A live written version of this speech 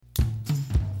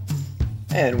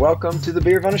And welcome to the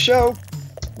Beer Vona Show.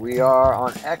 We are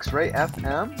on X-Ray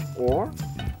FM or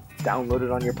download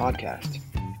it on your podcast,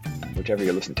 whichever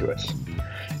you listen to us.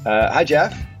 Hi,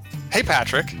 Jeff. Hey,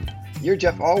 Patrick. You're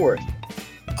Jeff Allworth.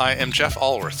 I am Jeff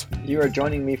Allworth. You are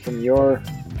joining me from your...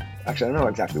 Actually, I don't know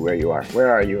exactly where you are.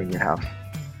 Where are you in your house?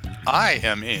 I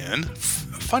am in...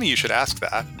 Funny you should ask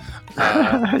that.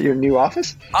 Your new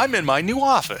office? I'm in my new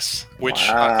office, which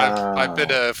Wow. I've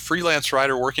been a freelance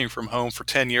writer working from home for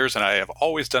 10 years, and I have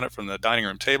always done it from the dining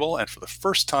room table. And for the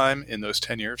first time in those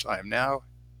 10 years, I am now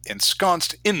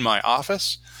ensconced in my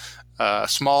office.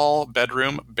 Small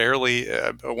bedroom, barely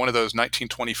one of those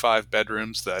 1925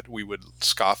 bedrooms that we would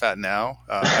scoff at now.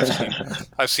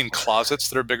 I've seen closets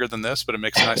that are bigger than this, but it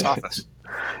makes a nice office.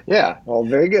 Yeah, well,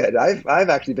 very good. I've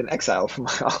actually been exiled from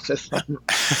my office.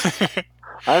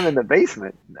 I'm in the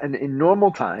basement, and in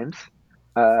normal times,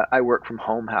 I work from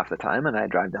home half the time, and I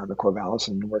drive down to Corvallis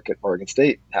and work at Oregon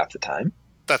State half the time.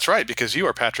 That's right, because you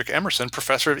are Patrick Emerson,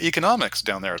 professor of economics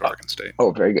down there at Oregon State.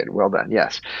 Oh, very good. Well done.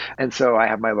 Yes. And so I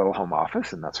have my little home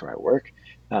office, and that's where I work.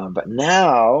 But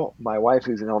now my wife,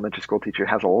 who's an elementary school teacher,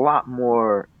 has a lot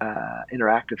more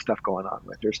interactive stuff going on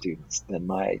with her students than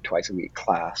my twice-a-week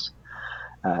class.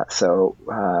 So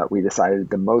we decided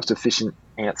the most efficient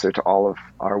answer to all of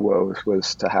our woes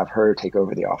was to have her take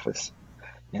over the office.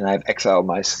 And I've exiled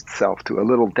myself to a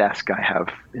little desk I have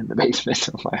in the basement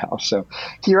of my house. So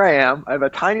here I am. I have a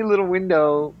tiny little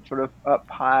window sort of up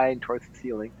high towards the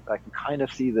ceiling. I can kind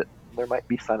of see that there might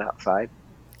be sun outside.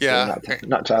 Yeah. So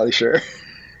not entirely sure.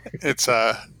 It's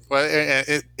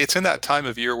it's in that time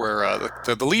of year where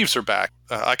the leaves are back.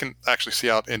 I can actually see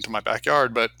out into my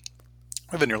backyard, but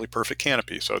I have a nearly perfect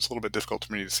canopy, so it's a little bit difficult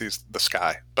for me to see the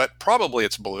sky. But probably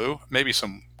it's blue, maybe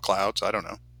some clouds. I don't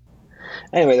know.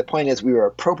 Anyway, the point is we were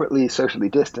appropriately socially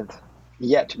distant,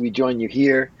 yet we join you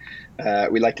here.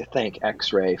 We'd like to thank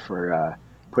X-Ray for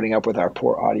putting up with our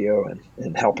poor audio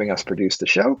and helping us produce the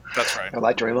show. That's right. I'd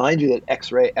like to remind you that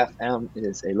X-Ray FM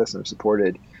is a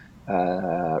listener-supported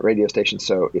radio station,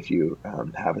 so if you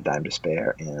have a dime to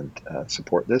spare and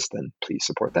support this, then please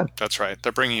support them. That's right.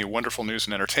 They're bringing you wonderful news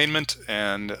and entertainment,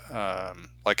 and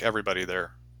like everybody,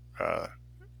 they're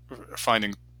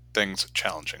finding things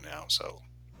challenging now, so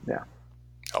yeah.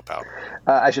 Help out.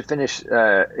 I should finish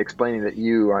explaining that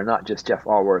you are not just Jeff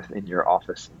Allworth in your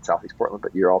office in Southeast Portland,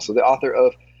 but you're also the author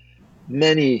of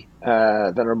many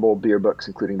venerable beer books,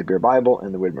 including the Beer Bible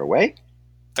and the Widmer Way.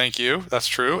 Thank you. That's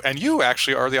true. And you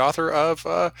actually are the author of,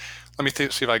 let me see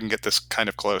if I can get this kind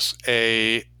of close. No,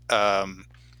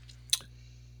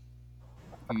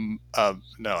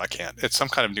 I can't. It's some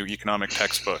kind of new economic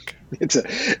textbook. It's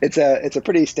a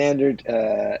pretty standard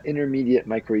intermediate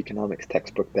microeconomics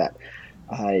textbook that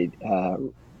I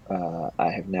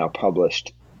have now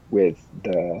published with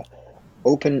the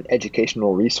Open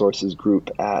Educational Resources Group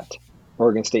at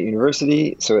Oregon State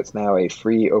University. So it's now a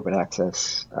free open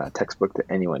access textbook that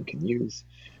anyone can use.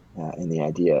 And the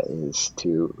idea is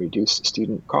to reduce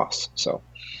student costs. So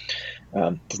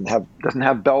doesn't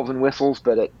have bells and whistles,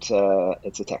 but it's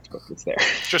a textbook. It's there.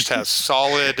 Just has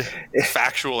solid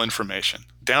factual information.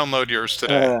 Download yours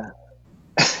today.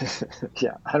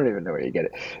 Yeah, I don't even know where you get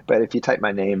it, but if you type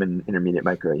my name in intermediate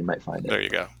micro, you might find it. There you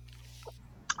go.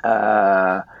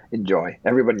 Enjoy,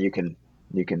 everybody. You can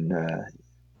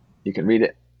read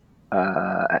it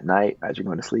at night as you're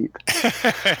going to sleep.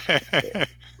 It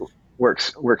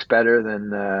works better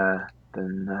than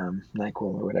NyQuil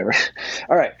or whatever.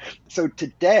 All right. So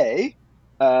today,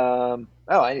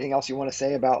 anything else you want to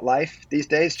say about life these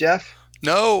days, Jeff?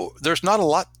 No, there's not a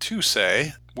lot to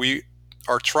say. We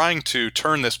are trying to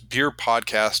turn this beer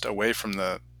podcast away from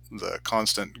the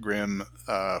constant grim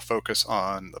focus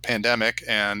on the pandemic.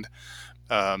 And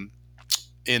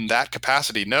in that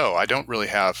capacity, no, I don't really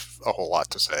have a whole lot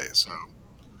to say. So.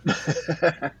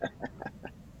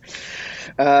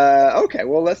 Okay,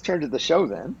 well, let's turn to the show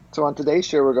then. So on today's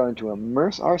show, we're going to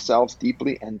immerse ourselves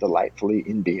deeply and delightfully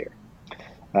in beer,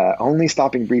 only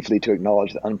stopping briefly to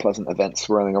acknowledge the unpleasant events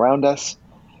swirling around us.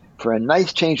 For a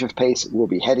nice change of pace, we'll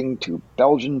be heading to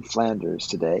Belgian Flanders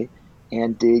today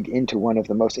and dig into one of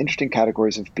the most interesting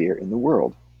categories of beer in the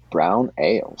world, brown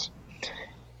ales.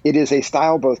 It is a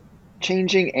style both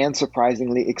changing and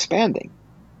surprisingly expanding,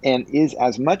 and is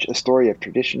as much a story of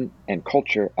tradition and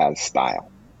culture as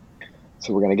style.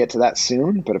 So we're going to get to that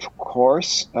soon, but of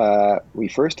course, we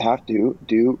first have to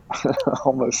do,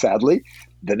 almost sadly,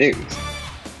 the news.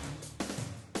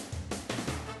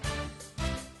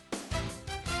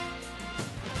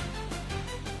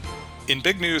 In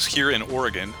big news here in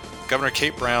Oregon, Governor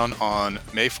Kate Brown on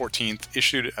May 14th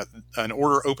issued an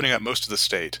order opening up most of the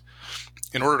state.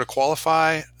 In order to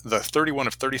qualify, the 31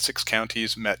 of 36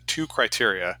 counties met two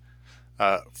criteria.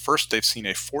 First, they've seen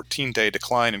a 14-day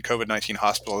decline in COVID-19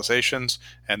 hospitalizations,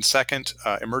 and second,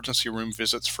 emergency room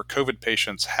visits for COVID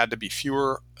patients had to be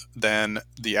fewer than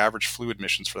the average flu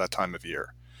admissions for that time of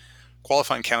year.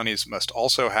 Qualifying counties must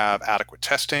also have adequate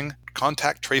testing,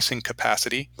 contact tracing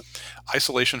capacity,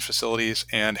 isolation facilities,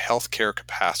 and healthcare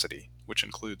capacity, which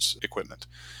includes equipment.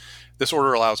 This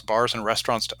order allows bars and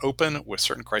restaurants to open with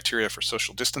certain criteria for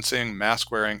social distancing,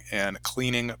 mask wearing, and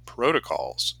cleaning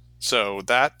protocols. So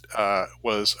that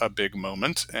was a big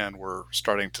moment, and we're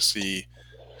starting to see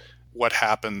what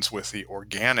happens with the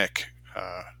organic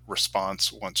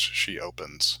response once she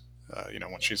opens,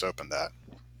 once she's opened that.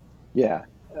 Yeah,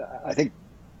 I think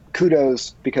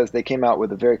kudos, because they came out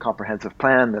with a very comprehensive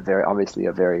plan, obviously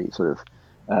a very sort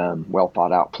of well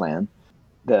thought out plan.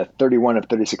 The 31 of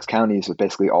 36 counties was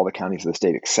basically all the counties of the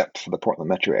state except for the Portland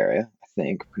metro area, I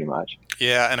think, pretty much.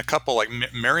 Yeah, and a couple like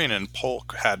Marion and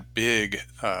Polk had big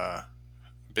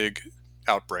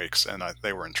outbreaks, and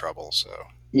they were in trouble. So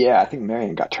yeah, I think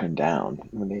Marion got turned down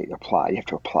when they apply. You have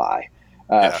to apply.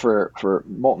 Yeah. For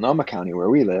Multnomah County, where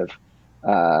we live,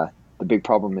 the big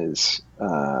problem is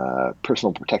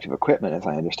personal protective equipment, as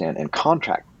I understand, and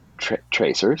contract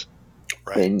tracers.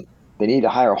 Right. They need to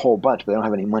hire a whole bunch, but they don't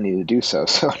have any money to do so.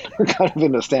 So we're kind of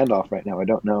in a standoff right now. I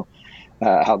don't know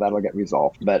how that'll get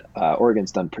resolved, but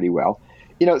Oregon's done pretty well.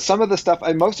 Some of the stuff,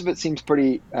 most of it seems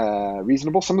pretty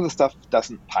reasonable. Some of the stuff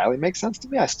doesn't entirely make sense to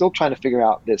me. I'm still trying to figure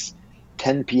out this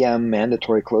 10 p.m.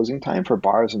 mandatory closing time for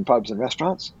bars and pubs and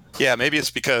restaurants. Yeah, maybe it's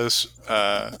because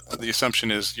the assumption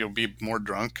is you'll be more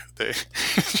drunk,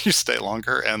 you stay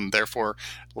longer, and therefore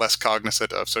less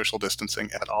cognizant of social distancing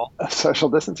at all. Social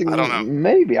distancing? I don't know.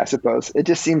 Maybe, I suppose. It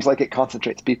just seems like it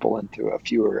concentrates people into a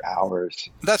fewer hours.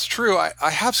 That's true.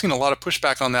 I have seen a lot of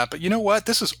pushback on that, but you know what?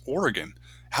 This is Oregon.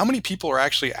 How many people are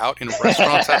actually out in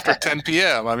restaurants after 10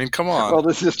 p.m.? I mean, come on. Well,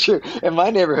 this is true. In my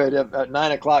neighborhood, at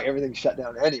 9 o'clock, everything's shut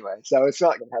down anyway, so it's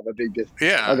not going to have a big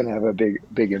not going to have a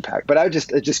big impact. But I was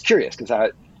just curious because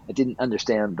I didn't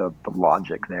understand the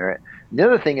logic there. The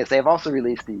other thing is they've also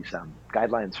released these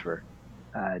guidelines for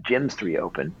gyms to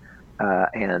reopen,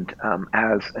 and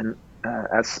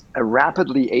as a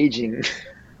rapidly aging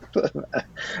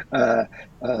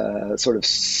sort of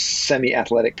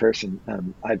semi-athletic person,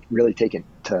 I've really taken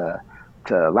to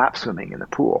lap swimming in the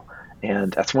pool,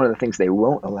 and that's one of the things they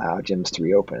won't allow gyms to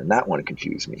reopen, and that one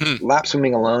confused me. Lap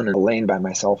swimming alone in a lane by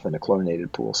myself in a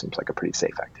chlorinated pool seems like a pretty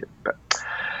safe activity, but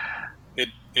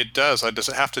it does. Does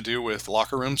it have to do with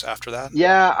locker rooms after that?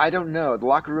 Yeah, I don't know. The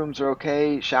locker rooms are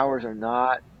okay, showers are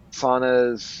not.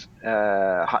 Saunas,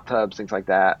 hot tubs, things like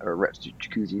that, or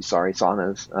jacuzzis. Sorry,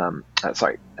 saunas.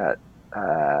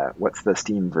 What's the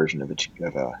steam version of a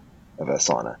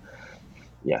sauna?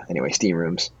 Yeah. Anyway, steam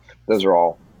rooms. Those are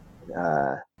all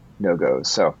no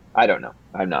goes. So I don't know.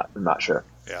 I'm not sure.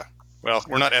 Yeah. Well,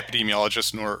 we're not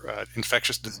epidemiologists nor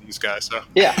infectious disease guys, so.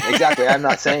 Yeah, exactly. I'm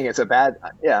not saying it's a bad.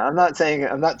 Yeah, I'm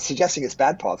not suggesting it's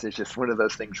bad policy. It's just one of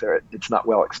those things where it's not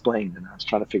well explained, and I was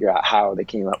trying to figure out how they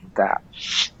came up with that.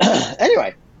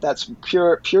 Anyway, that's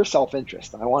pure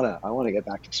self-interest. I wanna get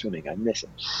back to swimming. I miss it.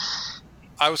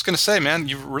 I was going to say, man,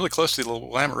 you're really close to the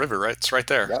Willamette River, right? It's right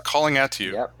there, calling out to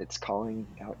you. Yep, it's calling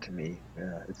out to me.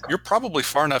 You're probably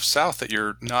far enough south that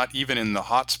you're not even in the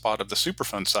hot spot of the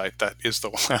Superfund site that is the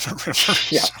Willamette River.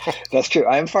 Yeah, so. That's true.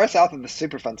 I am far south of the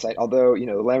Superfund site, although, the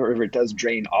Willamette River does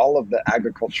drain all of the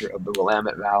agriculture of the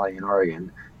Willamette Valley in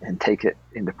Oregon and take it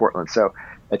into Portland. So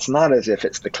it's not as if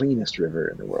it's the cleanest river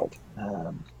in the world.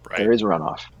 Right. There is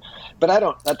runoff. But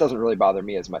that doesn't really bother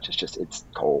me as much. It's just, it's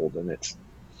cold and it's,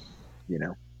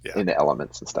 in the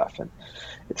elements and stuff, and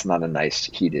it's not a nice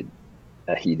heated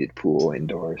pool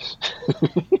indoors.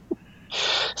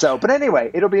 So, but anyway,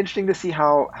 it'll be interesting to see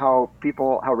how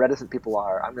reticent people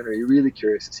are. I'm going to be really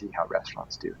curious to see how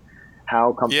restaurants do.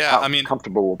 How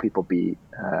comfortable will people be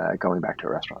going back to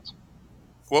restaurants?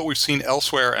 What we've seen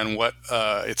elsewhere and what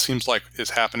it seems like is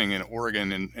happening in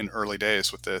Oregon in early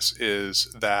days with this is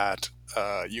that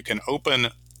you can open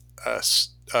a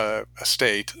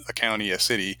state, a county, a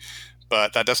city,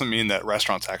 but that doesn't mean that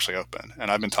restaurants actually open. And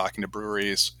I've been talking to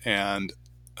breweries, and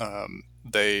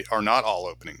they are not all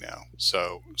opening now.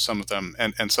 So some of them,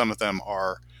 and some of them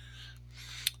are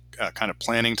kind of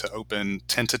planning to open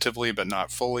tentatively, but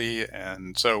not fully.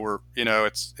 And so we're,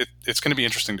 it's going to be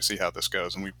interesting to see how this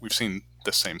goes. And we've seen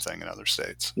the same thing in other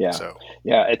states. Yeah. So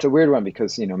yeah, it's a weird one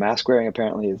because, mask wearing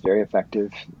apparently is very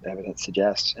effective, evidence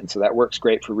suggests. And so that works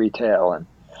great for retail and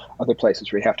other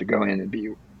places where you have to go in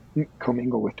and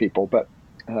commingle with people. But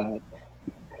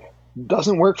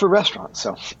Doesn't work for restaurants,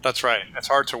 so That's right. It's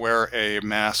hard to wear a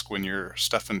mask when you're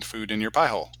stuffing food in your pie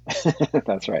hole.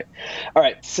 that's right. All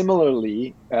right.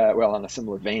 Similarly, well, on a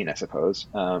similar vein, I suppose,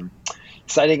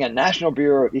 citing a National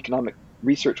Bureau of Economic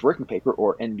Research working paper,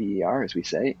 or NBER, as we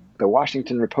say, the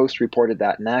Washington Post reported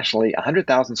that nationally,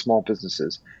 100,000 small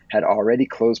businesses had already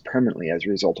closed permanently as a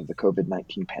result of the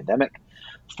COVID-19 pandemic.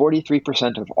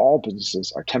 43% of all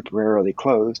businesses are temporarily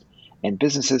closed, and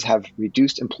businesses have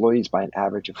reduced employees by an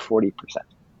average of 40%.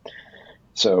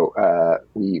 So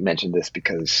we mentioned this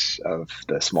because of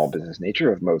the small business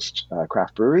nature of most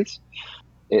craft breweries.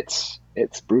 It's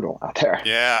brutal out there.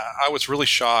 Yeah, I was really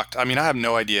shocked. I mean, I have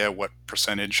no idea what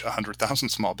percentage 100,000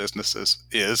 small businesses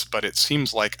is, but it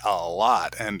seems like a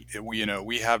lot. And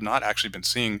we have not actually been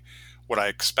seeing what I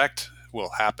expect will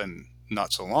happen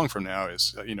not so long from now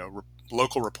is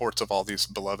local reports of all these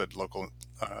beloved local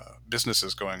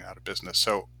businesses going out of business.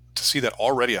 So to see that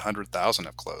already 100,000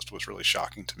 have closed was really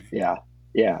shocking to me.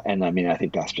 Yeah, and I mean, I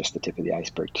think that's just the tip of the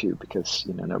iceberg too, because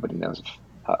nobody knows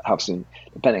how soon,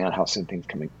 depending on how soon things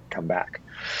come back.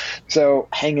 So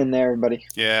hang in there, everybody.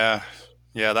 Yeah,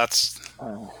 that's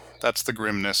the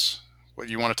grimness. What,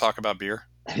 you want to talk about beer?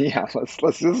 Yeah,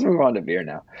 let's move on to beer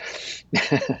now.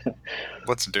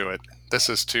 Let's do it. This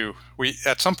is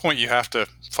at some point you have to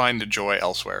find the joy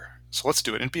elsewhere. So let's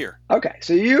do it in beer. Okay,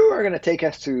 so you are going to take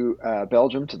us to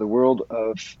Belgium, to the world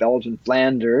of Belgian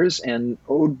Flanders and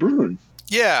Oud Bruin.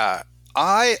 Yeah,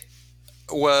 I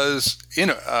was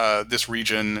in this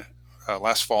region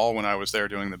last fall when I was there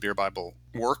doing the Beer Bible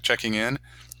work, checking in.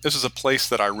 This is a place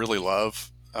that I really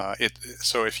love.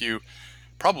 So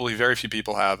probably very few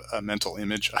people have a mental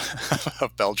image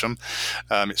of Belgium.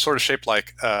 It's sort of shaped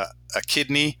like a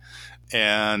kidney,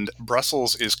 and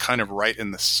Brussels is kind of right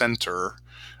in the center.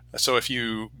 So if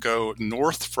you go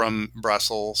north from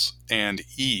Brussels and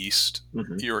east,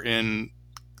 you're in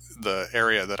the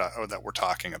area that we're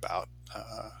talking about.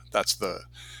 That's the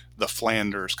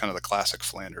Flanders, kind of the classic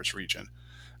Flanders region.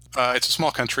 It's a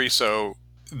small country, so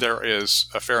there is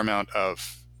a fair amount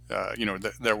of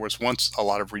there was once a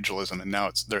lot of regionalism, and now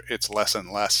it's less and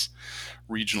less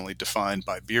regionally defined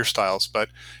by beer styles. But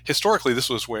historically, this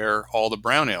was where all the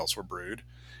brown ales were brewed,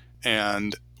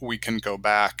 and we can go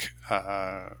back.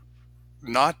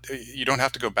 You don't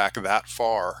have to go back that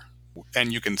far,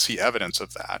 and you can see evidence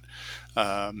of that.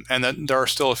 And then there are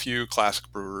still a few classic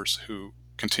brewers who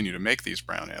continue to make these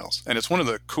brown ales, and it's one of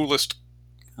the coolest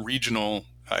regional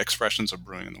expressions of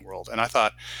brewing in the world. And I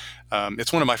thought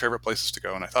it's one of my favorite places to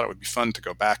go, and I thought it would be fun to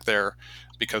go back there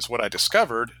because what I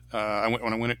discovered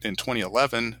when I went in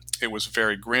 2011, it was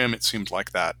very grim. It seemed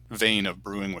like that vein of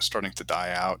brewing was starting to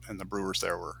die out, and the brewers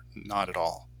there were not at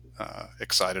all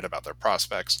excited about their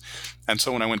prospects. And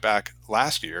so when I went back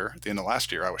last year, at the end of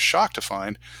last year, I was shocked to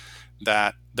find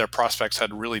that their prospects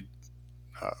had really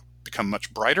become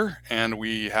much brighter, and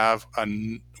we have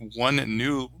one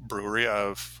new brewery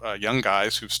of young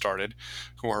guys who've started,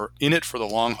 who are in it for the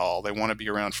long haul. They want to be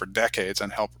around for decades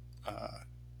and help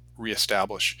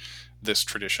reestablish this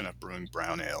tradition of brewing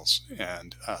brown ales.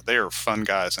 And they are fun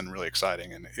guys and really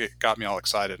exciting, and it got me all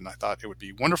excited, and I thought it would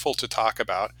be wonderful to talk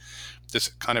about this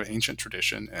kind of ancient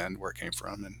tradition and where it came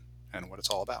from and what it's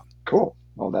all about. Cool.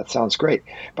 Well, that sounds great.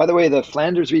 By the way, the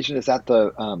Flanders region, is that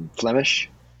the Flemish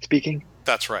speaking?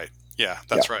 That's right. Yeah,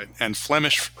 that's right. And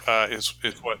Flemish is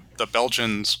what the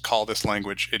Belgians call this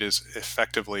language. It is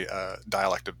effectively a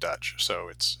dialect of Dutch. So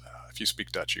it's if you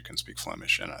speak Dutch, you can speak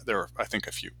Flemish. And there are, I think,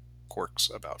 a few quirks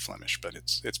about Flemish, but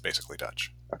it's basically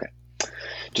Dutch. Okay.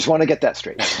 Just want to get that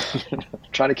straight.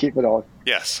 Trying to keep it all.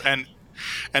 Yes, and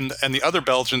the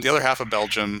other half of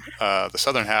Belgium, the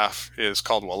southern half is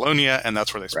called Wallonia, and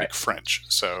that's where they speak French.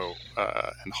 So,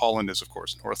 and Holland is, of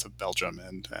course, north of Belgium,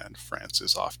 and France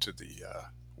is off to the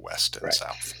west and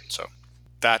south. So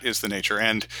that is the nature.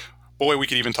 And boy, we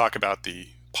could even talk about the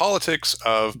politics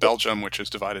of Belgium, which is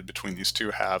divided between these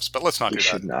two halves, but let's not do that.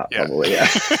 Should not, probably, yeah.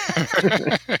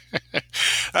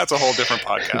 That's a whole different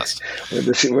podcast.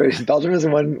 Belgium is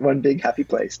one big happy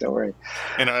place, don't worry.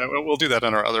 And we'll do that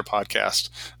on our other podcast,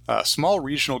 Small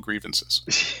Regional Grievances.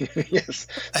 Yes,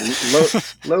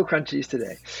 low crunchies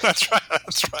today. That's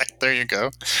right. There you go.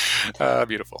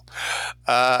 Beautiful.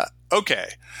 Okay,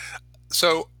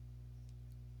 so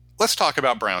let's talk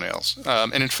about brown ales.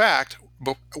 And in fact,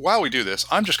 but while we do this,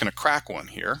 I'm just going to crack one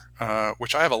here,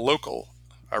 which I have a local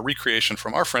recreation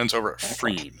from our friends over at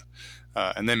Freem,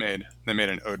 and they made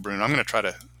an Oud Bruin. I'm going to try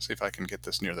to see if I can get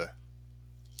this near the.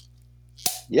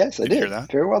 Yes, I did. Hear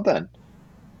that? Very well done.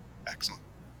 Excellent,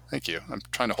 thank you. I'm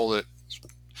trying to hold it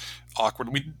awkward.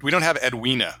 We don't have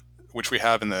Edwina, which we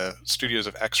have in the studios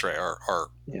of X-Ray, our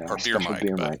beer mic.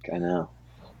 Mic, I know.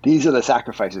 These are the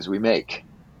sacrifices we make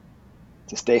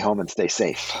to stay home and stay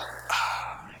safe.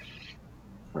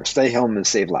 Or stay home and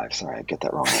save lives. Sorry, I get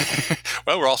that wrong.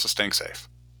 Well, we're also staying safe.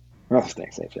 We're also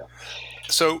staying safe, yeah.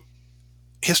 So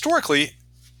historically,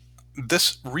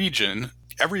 this region,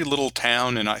 every little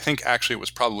town, and I think actually it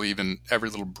was probably even every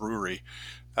little brewery,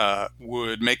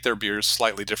 would make their beers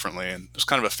slightly differently. And there's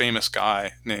kind of a famous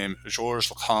guy named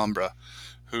Georges Lacambre,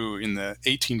 who in the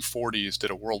 1840s did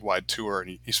a worldwide tour,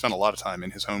 and he spent a lot of time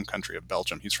in his home country of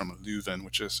Belgium. He's from Leuven,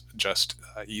 which is just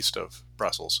east of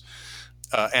Brussels,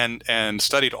 and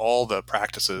studied all the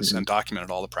practices and documented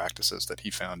all the practices that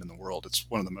he found in the world. It's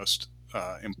one of the most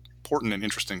important and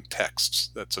interesting texts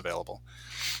that's available.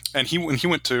 And when he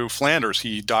went to Flanders,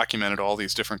 he documented all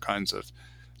these different kinds of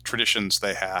traditions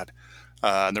they had.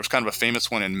 There was kind of a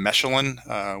famous one in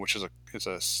Mechelen, which is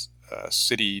a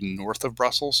city north of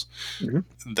Brussels.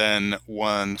 Then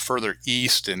one further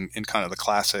east in kind of the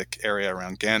classic area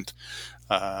around Ghent.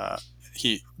 The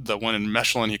one in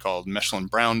Mechelen he called Mechelen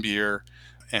brown beer,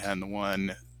 and the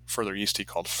one further east he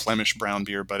called Flemish brown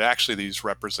beer. But actually these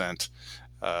represent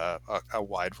a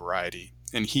wide variety.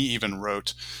 And he even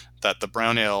wrote that the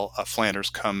brown ale of Flanders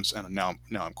comes, and now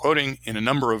I'm quoting, in a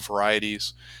number of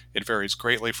varieties. It varies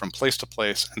greatly from place to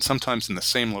place and sometimes in the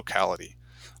same locality.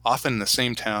 Often in the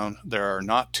same town, there are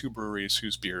not two breweries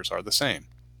whose beers are the same.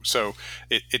 So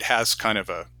it has kind of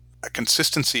a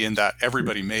consistency in that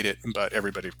everybody made it, but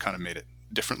everybody kind of made it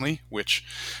differently, which,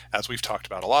 as we've talked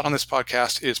about a lot on this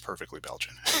podcast, is perfectly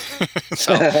Belgian.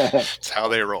 So it's how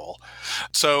they roll.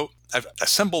 So I've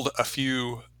assembled a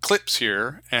few clips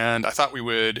here, and I thought we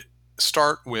would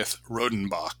start with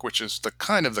Rodenbach, which is the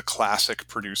kind of the classic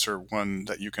producer, one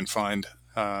that you can find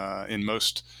in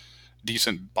most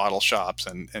decent bottle shops.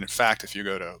 And in fact, if you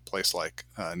go to a place like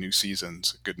New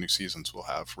Seasons, Good New Seasons will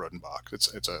have Rodenbach.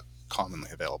 It's a commonly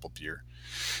available beer.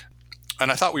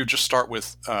 And I thought we would just start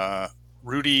with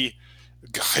Rudy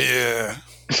Guerrier,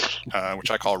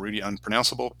 which I call Rudy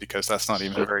Unpronounceable because that's not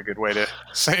even a very good way to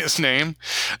say his name,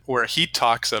 where he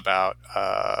talks about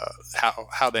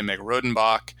how they make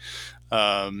Rodenbach,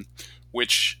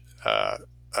 which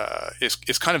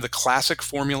is kind of the classic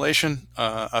formulation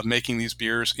of making these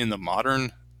beers in the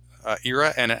modern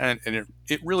era. And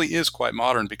it really is quite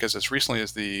modern, because as recently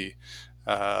as the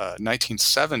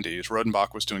 1970s,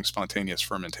 Rodenbach was doing spontaneous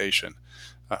fermentation.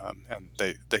 And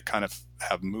they kind of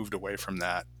have moved away from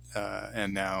that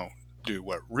and now do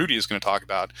what Rudy is going to talk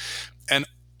about. And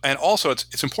also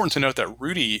it's important to note that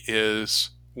Rudy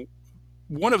is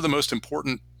one of the most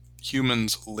important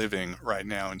humans living right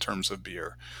now in terms of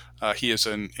beer. He is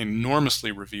an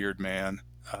enormously revered man.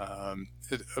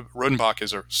 Rodenbach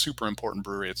is a super important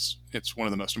brewery. It's one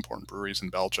of the most important breweries in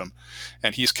Belgium,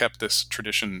 and he's kept this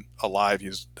tradition alive.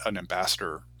 He's an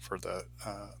ambassador for the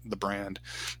brand.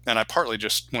 And I partly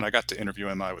just, when I got to interview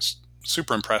him, I was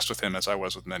super impressed with him, as I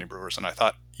was with many brewers, and I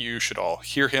thought you should all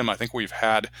hear him. I think we've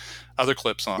had other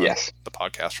clips on the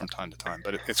podcast from time to time,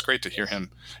 but it's great to hear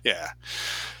him. Yeah.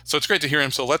 So it's great to hear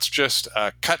him. So let's just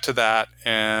cut to that,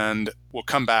 and we'll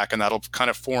come back, and that'll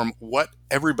kind of form what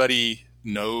everybody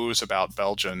knows about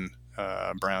Belgian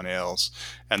brown ales,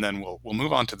 and then we'll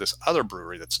move on to this other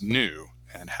brewery that's new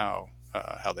and how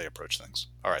they approach things.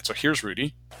 All right, so here's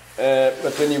Rudy.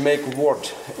 But when you make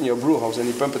wort in your brew house and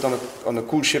you pump it on a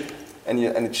cool ship, and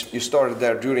you store it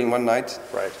there during one night,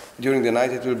 right? During the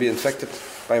night it will be infected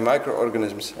by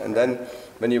microorganisms, and then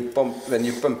when you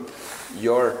pump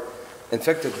your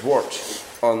infected wort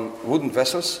on wooden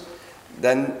vessels,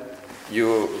 then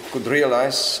you could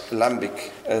realize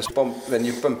lambic. When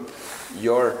you pump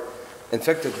your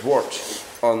infected wort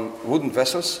on wooden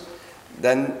vessels,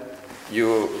 then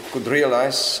you could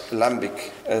realize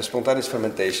lambic, spontaneous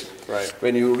fermentation. Right.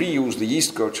 When you reuse the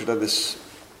yeast culture that is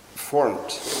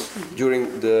formed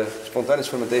during the spontaneous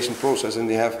fermentation process, and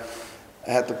they have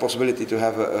had the possibility to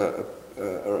have a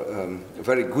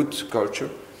very good culture,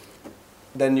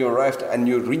 then you arrived and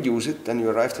you reuse it, then you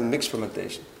arrived in mixed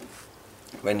fermentation.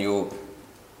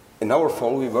 In our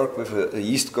fall, we work with a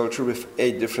yeast culture with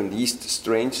 8 different yeast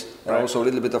strains, and also a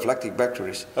little bit of lactic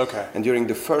bacteria. Okay. And during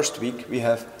the first week, we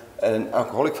have an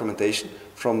alcoholic fermentation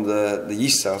from the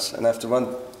yeast cells, and after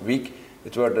 1 week,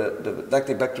 it were the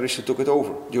lactic bacteria who took it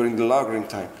over during the lagering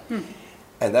time.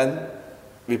 And then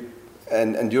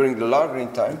during the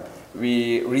lagering time,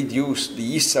 we reduce the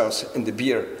yeast cells in the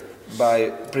beer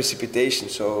by precipitation,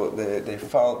 so they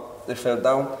fell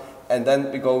down, and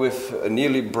then we go with a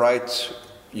nearly bright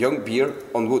young beer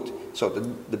on wood. So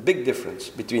the big difference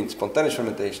between spontaneous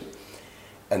fermentation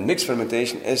and mixed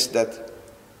fermentation is that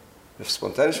with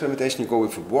spontaneous fermentation you go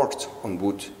with wort on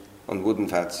wooden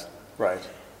vats. Right.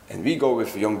 And we go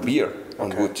with young beer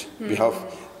on wood. We have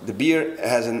the beer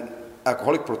has an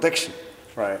alcoholic protection.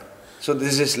 Right. So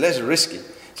this is less risky.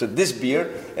 So this beer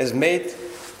is made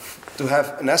to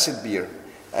have an acid beer.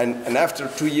 And after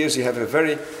 2 years you have a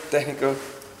very technical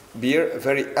beer, a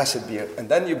very acid beer. And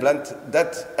then you blend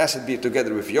that acid beer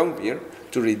together with young beer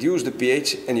to reduce the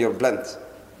pH in your blend.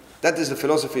 That is the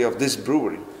philosophy of this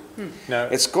brewery. Now,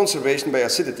 It's conservation by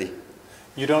acidity.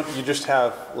 you just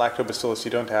have lactobacillus,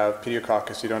 you don't have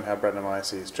pediococcus, you don't have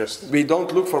Brettanomyces, just... We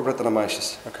don't look for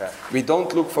Brettanomyces. Okay. We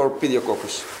don't look for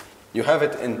pediococcus. You have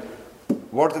it in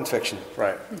wart infection.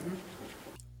 Right.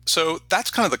 So that's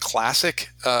kind of the classic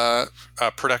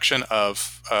production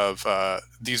of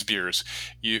these beers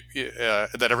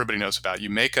that everybody knows about. You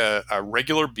make a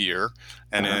regular beer,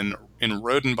 and in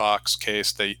Rodenbach's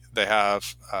case, they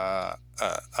have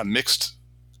a mixed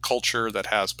culture that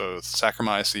has both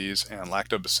Saccharomyces and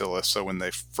Lactobacillus. So when they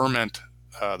ferment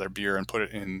their beer and put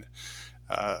it in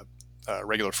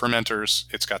regular fermenters,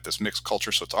 it's got this mixed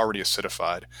culture, so it's already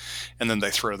acidified. And then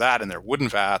they throw that in their wooden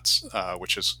vats,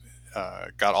 which is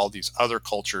got all these other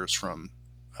cultures from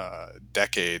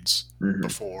decades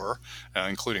before,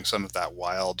 including some of that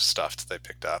wild stuff that they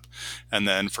picked up. And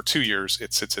then for 2 years,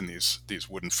 it sits in these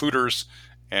wooden foeders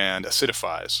and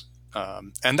acidifies.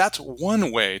 And that's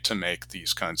one way to make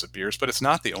these kinds of beers, but it's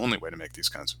not the only way to make these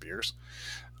kinds of beers.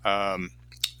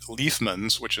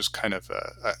 Liefmans, which is kind of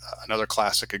another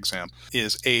classic example,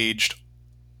 is aged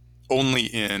only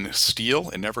in steel.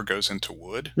 It never goes into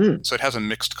wood. So it has a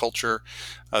mixed culture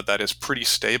that is pretty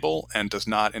stable and does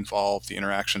not involve the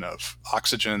interaction of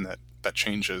oxygen that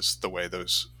changes the way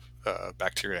those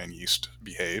bacteria and yeast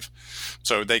behave.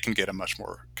 So they can get a much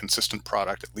more consistent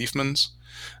product at Liefmans.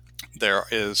 There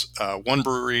is one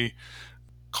brewery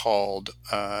called,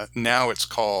 now it's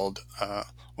called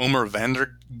Omer van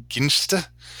der Ginste,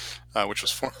 which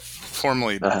was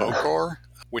formerly Bokor,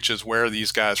 which is where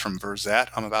these guys from Verzet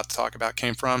I'm about to talk about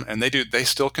came from. And they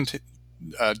still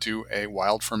do a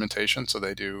wild fermentation. So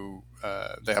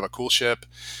they have a cool ship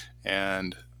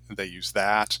and they use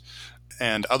that.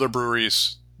 And other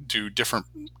breweries do different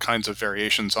kinds of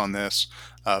variations on this.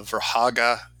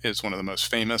 Verhaga is one of the most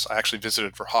famous. I actually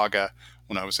visited Verhaga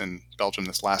when I was in Belgium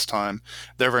this last time.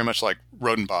 They're very much like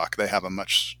Rodenbach. They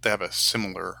have a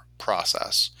similar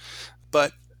process.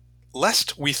 But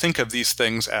lest we think of these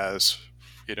things as,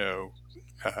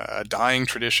 a dying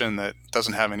tradition that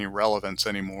doesn't have any relevance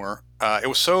anymore, it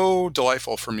was so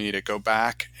delightful for me to go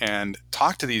back and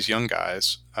talk to these young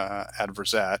guys at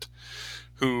Verzet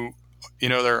who,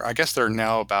 I guess they're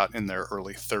now about in their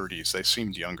early 30s. They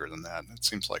seemed younger than that. It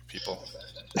seems like people...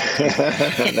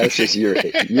 That's just you're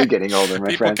getting older, my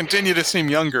people friend. People continue to seem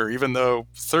younger, even though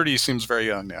 30 seems very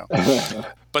young now.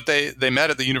 But they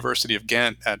met at the University of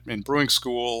Ghent in brewing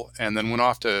school, and then went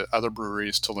off to other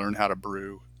breweries to learn how to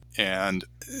brew, and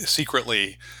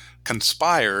secretly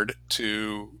conspired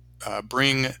to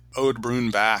bring Oud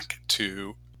Bruin back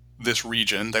to this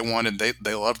region. They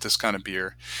loved this kind of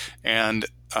beer, and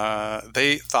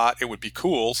they thought it would be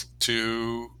cool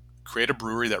to create a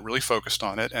brewery that really focused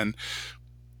on it. And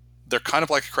they're kind of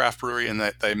like a craft brewery in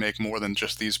that they make more than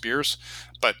just these beers.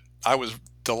 But I was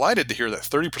delighted to hear that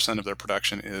 30% of their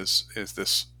production is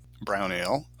this brown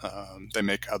ale. They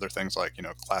make other things like,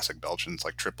 classic Belgians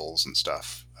like triples and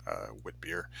stuff, wit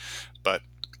beer. But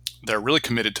they're really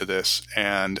committed to this.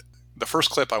 And the first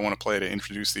clip I want to play to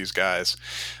introduce these guys,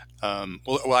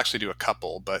 we'll actually do a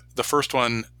couple, but the first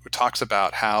one talks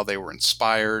about how they were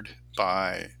inspired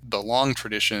by the long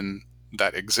tradition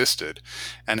that existed,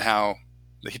 and how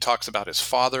he talks about his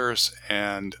fathers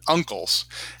and uncles,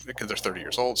 because they're 30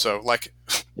 years old. So,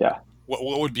 yeah,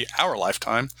 what would be our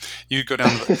lifetime? You could go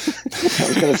down to the... I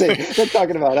was going to say, they're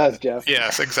talking about us, Jeff.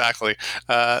 Yes, exactly.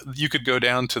 You could go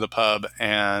down to the pub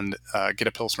and get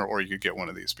a Pilsner, or you could get one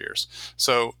of these beers.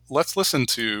 So let's listen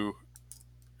to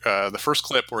the first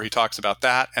clip where he talks about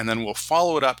that, and then we'll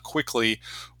follow it up quickly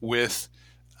with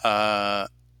a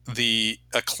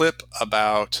clip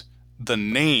about the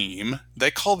name. They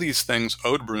call these things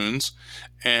Oud Bruins,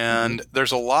 and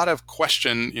there's a lot of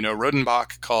question.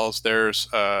 Rodenbach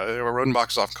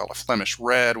is often called a Flemish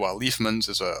red, while Liefmans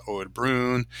is a Oud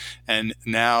Bruin, and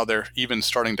now they're even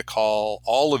starting to call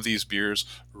all of these beers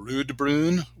Rode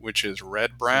Bruin, which is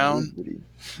red brown.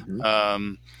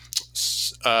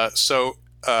 So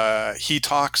he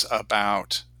talks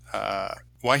about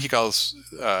why he calls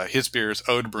his beers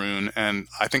Oud Bruin, and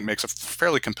I think makes a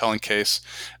fairly compelling case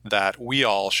that we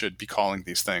all should be calling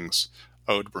these things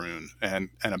Oud Bruin and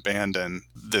abandon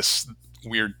this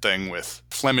weird thing with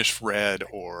Flemish red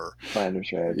or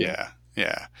Flemish red.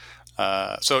 Yeah.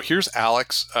 So here's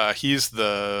Alex. He's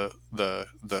the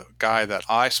guy that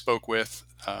I spoke with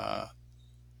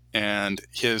and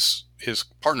his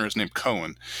partner is named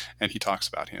Cohen, and he talks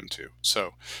about him too.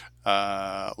 So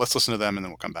let's listen to them, and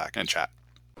then we'll come back and chat.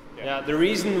 Yeah, the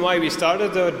reason why we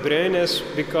started Oud Bruin is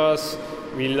because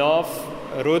we love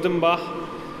Rodenbach.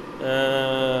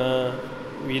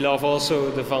 We love also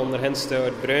the Van der Henste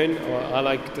Oud Bruin. I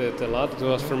liked it a lot. It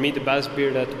was for me the best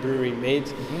beer that the brewery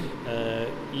made.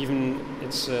 Even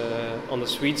it's on the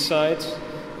sweet side,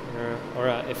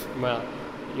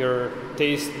 your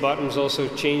taste buttons also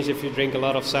change if you drink a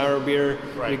lot of sour beer.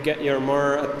 Right. You're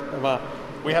more.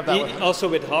 We have that also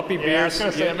with hoppy beers. Yeah, I was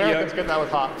going to say, Americans get that with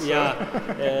hops. So.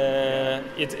 Yeah,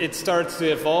 it starts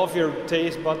to evolve your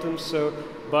taste buttons.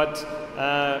 But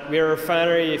we're a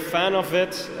very fan of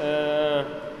it, a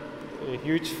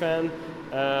huge fan.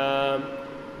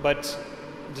 But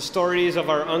the stories of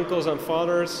our uncles and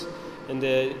fathers in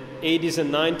the 80s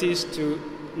and 90s,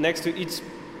 next to each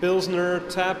Pilsner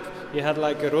tap, you had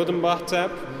like a Rodenbach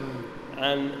tap,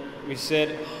 and we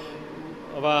said,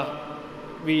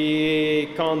 we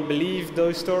can't believe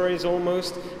those stories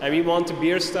almost, and we want the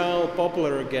beer style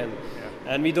popular again.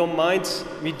 And we don't mind,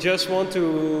 we just want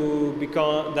to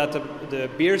become that the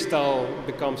beer style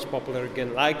becomes popular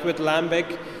again. Like with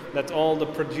Lambic, that all the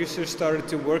producers started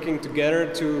to working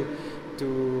together to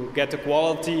get the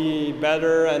quality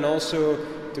better, and also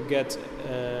to get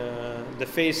the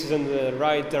faces in the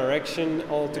right direction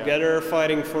all together,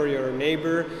 fighting for your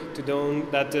neighbor,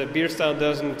 that the beer style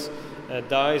doesn't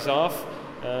dies off.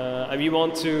 And we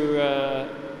want to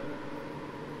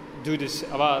do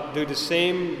the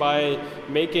same by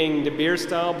making the beer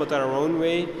style, but our own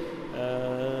way.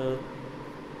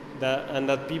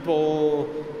 That people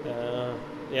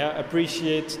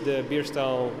appreciate the beer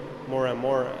style more and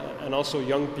more, and also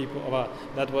young people.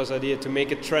 That was the idea, to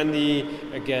make it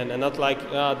trendy again, and not like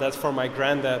that's for my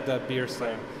granddad, that beer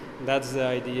style. That's the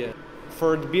idea.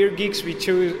 For the beer geeks, we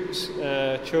chose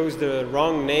the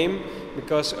wrong name,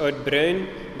 because Oud Bruin,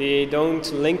 they don't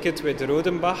link it with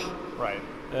Rodenbach. Right.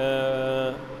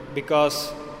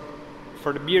 Because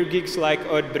for the beer geeks, like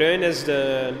Oud Bruin is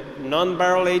the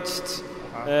non-barrel aged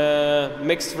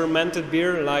mixed fermented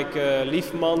beer, like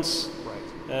Liefmans.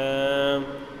 Right.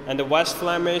 And the West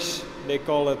Flemish, they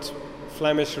call it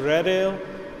Flemish Red Ale,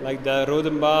 like the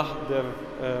Rodenbach, the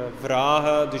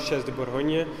Vrage, Duchesse de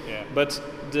Bourgogne. Yeah. But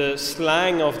the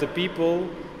slang of the people,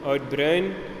 Oud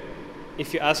Bruin,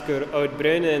 if you ask Oud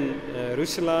Bruin in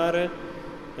Roeselare,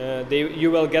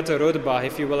 you will get a Rodenbach.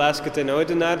 If you will ask it in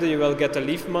Oudenaarde, you will get a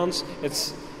Liefmans.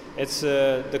 It's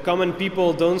the common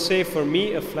people don't say, for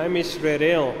me, a Flemish Red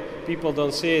Ale. People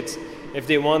don't say it. If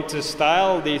they want to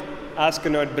style, they ask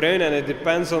an Oud Bruin, and it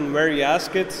depends on where you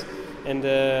ask it. In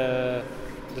the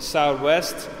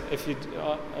southwest, if you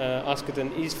ask it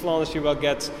in East Flanders, you will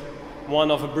get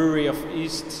one of a brewery of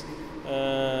East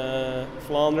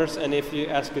Flanders, and if you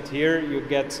ask it here, you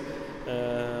get,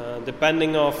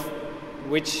 depending of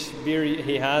which beer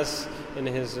he has in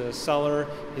his cellar,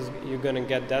 you're gonna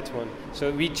get that one.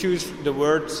 So we choose the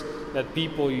words that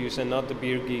people use and not the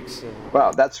beer geeks.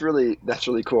 Wow, that's really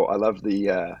cool. I love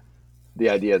the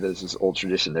idea that there's this old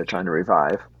tradition they're trying to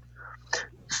revive.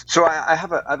 So I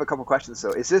have a couple questions.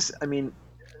 So is this? I mean,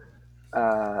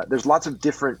 there's lots of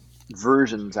different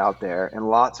versions out there and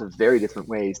lots of very different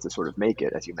ways to sort of make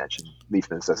it. As you mentioned,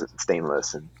 Liefmans does it in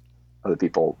stainless, and other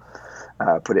people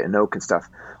put it in oak and stuff.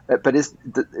 But is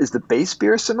the base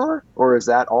beer similar, or is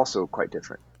that also quite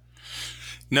different?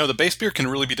 No, the base beer can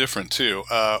really be different too.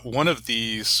 One of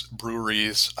these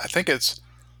breweries, I think it's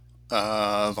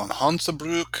Van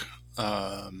Hansebroek.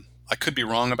 I could be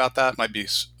wrong about that. It might be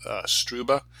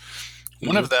Strube.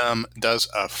 One of them does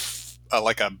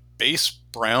like a base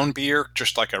brown beer,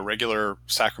 just like a regular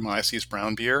Saccharomyces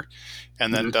brown beer,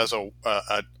 and then does a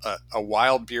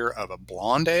wild beer of a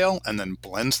blonde ale, and then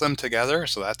blends them together.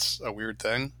 So that's a weird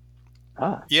thing.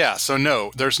 Ah. Yeah. So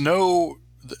no, there's no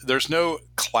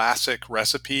classic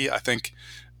recipe. I think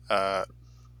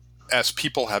as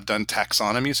people have done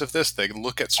taxonomies of this, they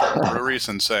look at certain breweries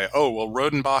and say, oh, well,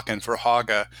 Rodenbach and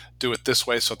Verhaeghe do it this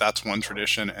way, so that's one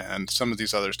tradition, and some of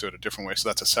these others do it a different way, so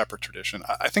that's a separate tradition.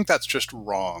 I think that's just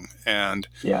wrong. And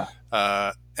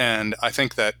and I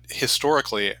think that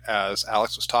historically, as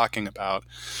Alex was talking about,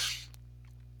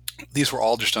 these were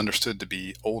all just understood to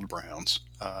be old browns,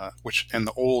 and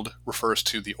the old refers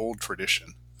to the old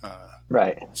tradition.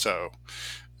 Right. So,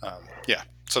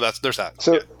 so there's that.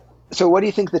 So. So what do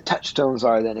you think the touchstones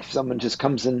are then? If someone just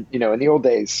comes in, in the old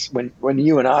days when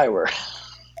you and I were,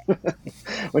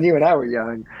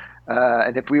 young,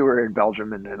 and if we were in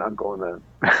Belgium and an uncle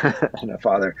and a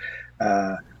father,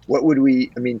 what would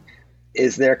we? I mean,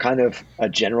 is there kind of a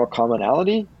general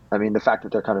commonality? I mean, the fact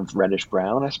that they're kind of reddish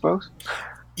brown, I suppose.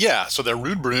 Yeah, so they're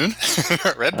Rude Brune,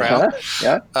 red brown.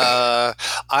 Yeah.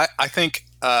 I think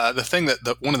the thing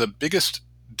one of the biggest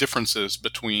differences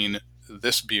between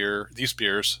these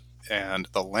beers, and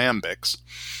the lambics,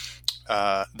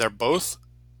 they're both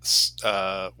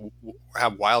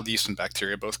have wild yeast and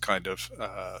bacteria. Both kind of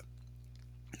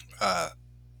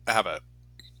have a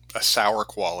sour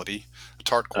quality, a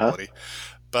tart quality.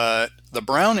 But the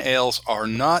brown ales are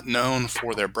not known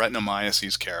for their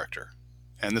Brettanomyces character.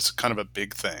 And this is kind of a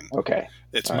big thing. Okay.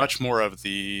 It's much more of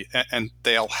and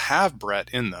they'll have Brett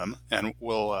in them, and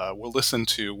we'll listen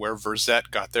to where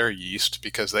Verzet got their yeast,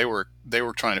 because they were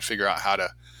trying to figure out how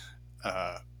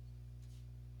to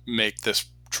make this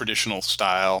traditional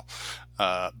style,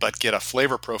 but get a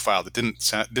flavor profile that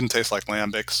didn't taste like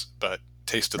lambics, but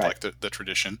tasted like the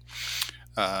tradition.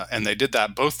 And they did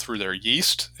that both through their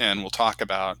yeast, and we'll talk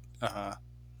about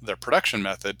their production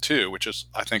method too, which is,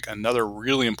 I think, another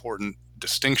really important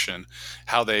distinction,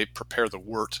 how they prepare the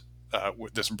wort,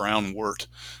 with this brown wort,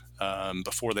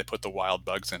 before they put the wild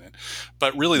bugs in it.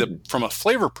 But really, from a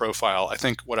flavor profile, I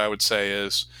think what I would say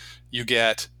is you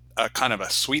get a kind of a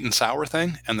sweet and sour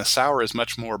thing, and the sour is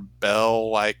much more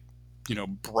bell-like,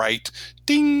 bright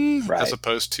ding, as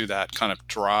opposed to that kind of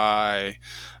dry,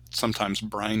 sometimes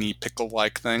briny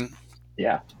pickle-like thing.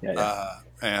 Yeah.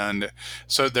 And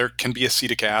so there can be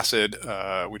acetic acid.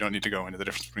 We don't need to go into the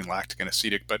difference between lactic and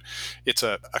acetic, but it's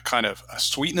a kind of a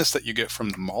sweetness that you get from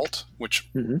the malt, which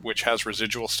has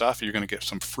residual stuff. You're going to get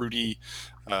some fruity,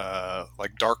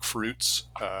 like dark fruits,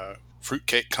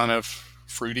 fruitcake kind of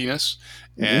fruitiness,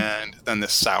 and then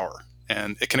this sour.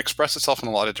 And it can express itself in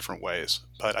a lot of different ways.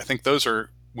 But I think those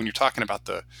are, when you're talking about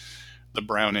the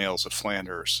brown ales of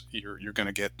Flanders, you're going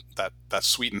to get that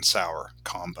sweet and sour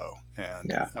combo.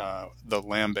 And the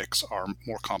lambics are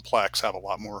more complex, have a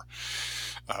lot more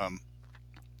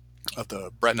of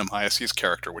the Brettanomyces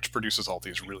character, which produces all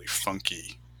these really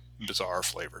funky, bizarre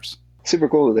flavors. Super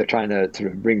cool that they're trying to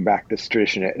sort of bring back this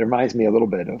tradition. It reminds me a little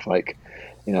bit of sort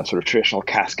of traditional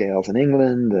cask ales in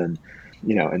England, and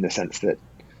in the sense that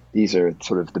these are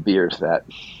sort of the beers that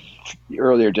the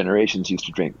earlier generations used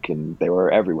to drink, and they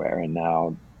were everywhere, and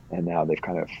now they're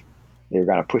kind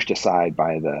of pushed aside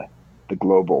by the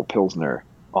global Pilsner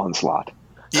onslaught.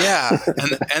 Yeah,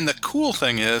 and the cool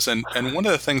thing is, and one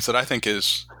of the things that I think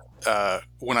is,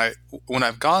 when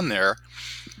I've gone there,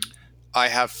 I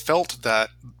have felt that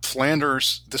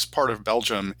Flanders, this part of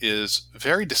Belgium, is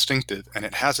very distinctive, and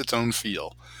it has its own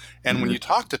feel. And when you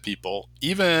talk to people,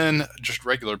 even just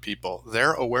regular people,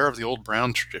 they're aware of the old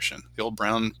brown tradition, the old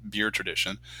brown beer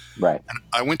tradition. Right. And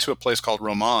I went to a place called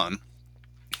Roman,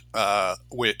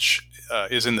 which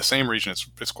is in the same region.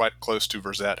 It's quite close to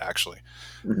Verzet, actually.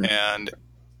 And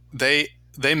they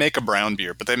make a brown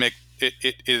beer, but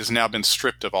it has now been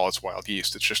stripped of all its wild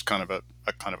yeast. It's just kind of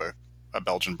a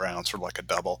Belgian brown, sort of like a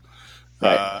double.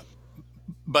 Right.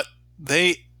 But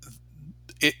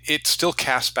it still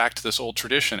casts back to this old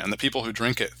tradition, and the people who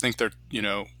drink it think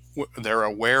they're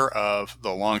aware of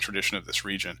the long tradition of this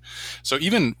region. So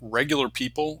even regular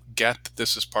people get that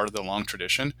this is part of the long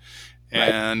tradition,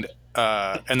 and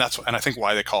that's, and I think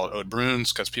why they call it Oud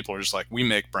Bruins, because people are just like, we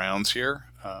make browns here.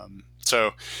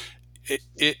 So it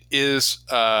is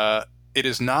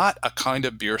not a kind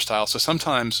of beer style. So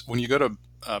sometimes when you go to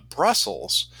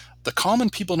Brussels, the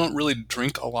common people don't really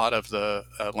drink a lot of the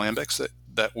lambics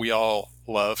that we all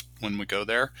love when we go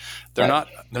there. They're not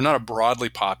a broadly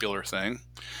popular thing.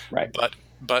 Right.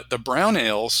 But the brown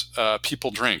ales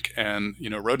people drink, and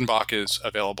Rodenbach is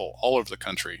available all over the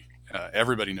country.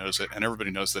 Everybody knows it, and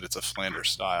everybody knows that it's a Flanders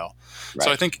style. Right.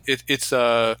 So I think it's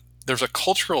there's a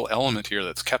cultural element here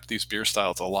that's kept these beer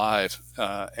styles alive,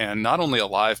 and not only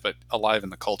alive, but alive in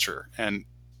the culture. And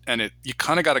you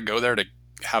kind of got to go there to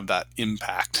have that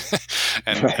impact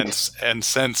and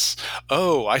sense,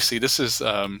 oh, I see, this is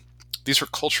these are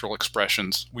cultural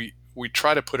expressions. We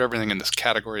try to put everything in this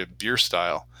category of beer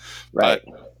style, but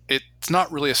it's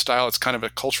not really a style. It's kind of a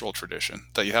cultural tradition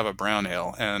that you have a brown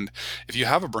ale. And if you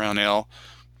have a brown ale,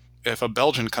 if a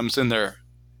Belgian comes in there,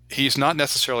 he's not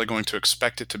necessarily going to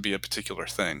expect it to be a particular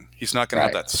thing. He's not going to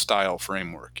have that style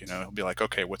framework. He'll be like,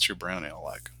 okay, what's your brown ale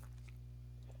like?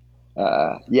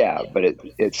 But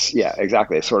it's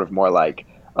exactly. It's sort of more like,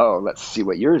 oh, let's see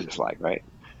what yours is like, right?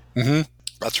 Mm-hmm.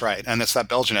 That's right. And it's that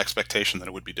Belgian expectation that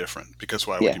it would be different, because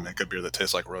why would you make a beer that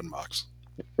tastes like Rodenbach's?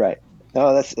 Right.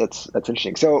 Oh, that's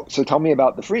interesting. So tell me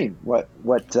about the Freem.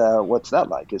 What's that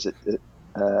like? Does it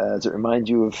remind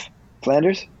you of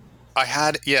Flanders? I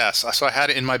had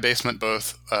it in my basement,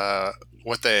 both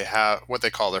what they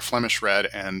call their Flemish Red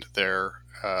and their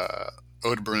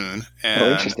Oud Bruin.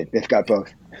 And interesting. They've got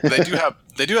both. they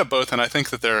do have both, and I think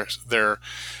that they're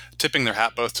tipping their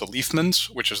hat both to Liefmans,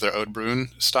 which is their Ode Brun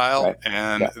style, Right.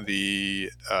 and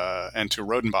Yeah. and to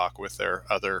Rodenbach with their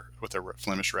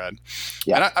Flemish red.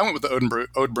 Yeah. And I went with the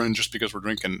Ode Brun just because we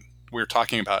were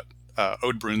talking about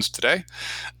Ode Bruns today.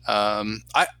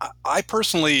 I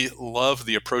personally love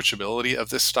the approachability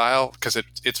of this style because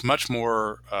it's much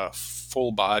more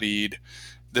full-bodied.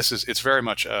 It's very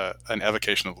much an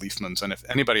evocation of Liefmans, and if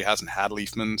anybody hasn't had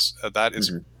Liefmans, that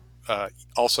is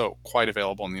also quite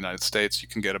available in the United States. You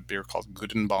can get a beer called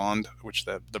Gudenbond, which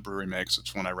the brewery makes.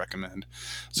 It's one I recommend.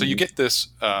 So you get this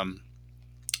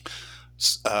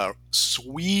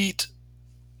sweet,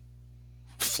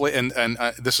 and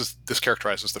this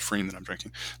characterizes the Freem that I'm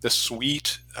drinking. This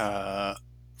sweet,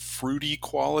 fruity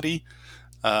quality.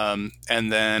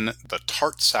 And then the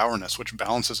tart sourness, which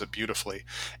balances it beautifully.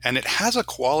 And it has a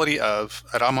quality of,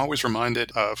 and I'm always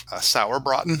reminded of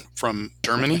Sauerbraten from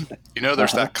Germany.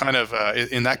 There's that kind of,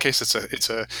 in that case,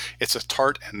 it's a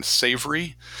tart and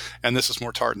savory, and this is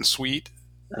more tart and sweet.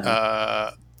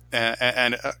 And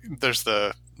there's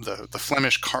the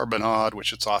Flemish carbonade,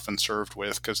 which it's often served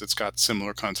with because it's got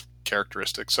similar kinds of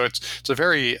characteristics. So it's a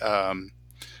very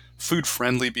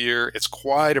food-friendly beer. It's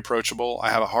quite approachable. I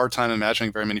have a hard time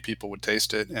imagining very many people would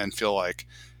taste it and feel like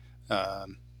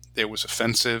it was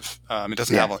offensive. It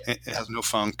doesn't it has no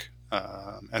funk,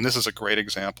 and this is a great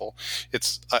example.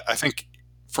 I think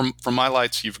from my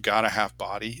lights, you've got to have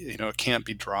body. It can't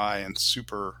be dry and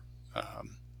super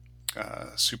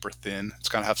thin. It's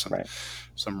got to have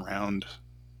some round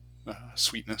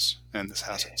sweetness, and this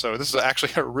has it. So this is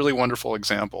actually a really wonderful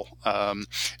example.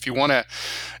 If you want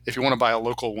to buy a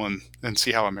local one and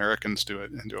see how Americans do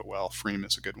it and do it well, Freem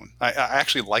is a good one. I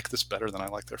actually like this better than I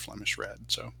like their Flemish red.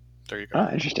 So there you go.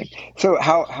 Oh, interesting. So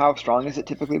how strong is it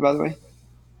typically, by the way?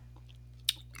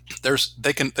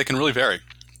 They can really vary.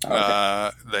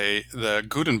 Oh, okay. The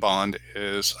Gudenbond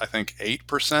is, I think,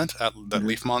 8% that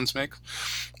Liefmans make,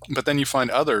 but then you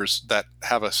find others that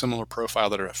have a similar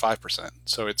profile that are at 5%.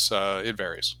 So it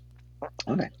varies.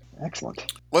 Okay,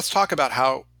 excellent. Let's talk about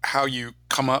how you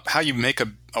make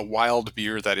a wild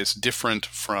beer that is different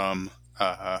from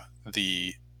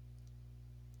the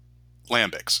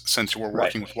lambics, since we're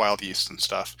working with wild yeast and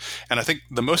stuff. And I think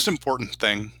the most important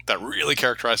thing that really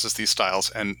characterizes these styles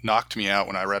and knocked me out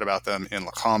when I read about them in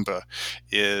Lacombe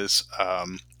is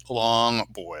long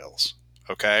boils.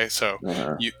 Okay, so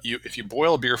if you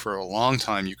boil a beer for a long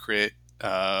time, you create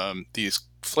these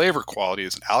flavor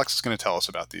qualities, and Alex is going to tell us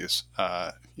about these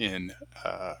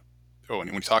when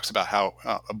he talks about how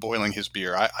boiling his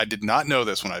beer. I did not know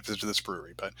this when I visited this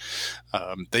brewery, but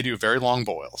they do very long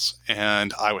boils.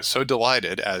 And I was so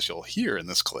delighted, as you'll hear in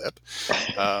this clip,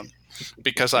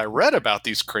 because I read about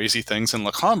these crazy things in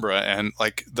Lacombe, and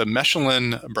like the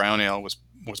Mechelin brown ale was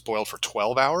boiled for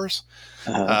 12 hours,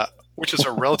 which is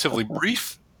a relatively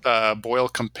brief boil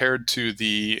compared to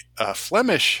the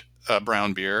Flemish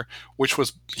brown beer, which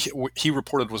he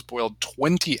reported was boiled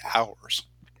 20 hours.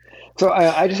 So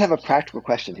I just have a practical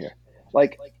question here.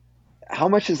 Like, how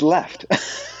much is left?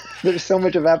 There's so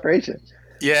much evaporation.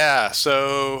 Yeah,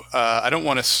 so I don't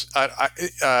want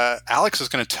to. Alex is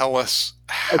going to tell us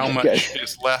how much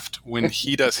is left when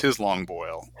he does his long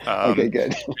boil. Okay,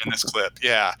 good. In this clip,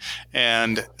 yeah,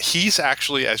 and he's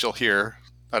actually, as you'll hear,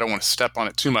 I don't want to step on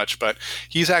it too much, but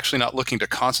he's actually not looking to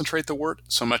concentrate the wort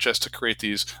so much as to create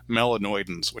these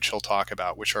melanoidins, which he'll talk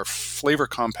about, which are flavor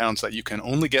compounds that you can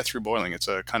only get through boiling. It's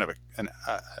a kind of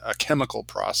a chemical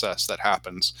process that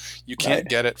happens. You can't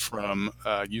get it from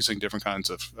using different kinds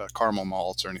of caramel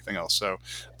malts or anything else. So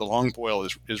the long boil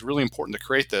is really important to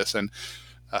create this. And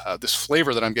this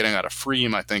flavor that I'm getting out of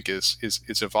Freem, I think, is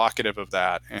evocative of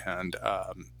that.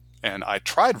 And I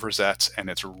tried Verzette's, and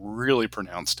it's really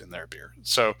pronounced in their beer.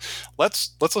 So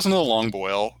let's listen to the long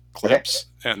boil clips,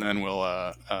 and then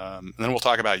we'll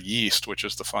talk about yeast, which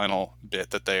is the final bit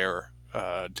that they are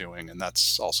doing, and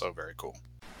that's also very cool.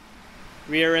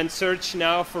 We are in search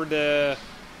now for the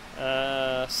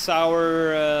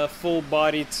sour,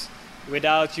 full-bodied,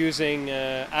 without using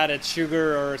added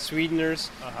sugar or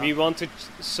sweeteners. We want to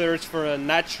search for a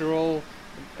natural,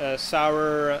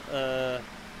 sour,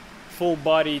 full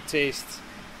body taste,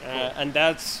 and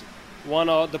that's one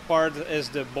of the part is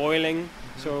the boiling.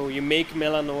 So you make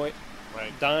melanoidin,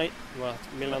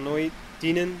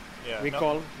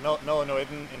 call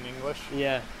melanoidin in English.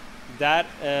 Yeah, that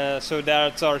so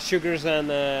that are sugars and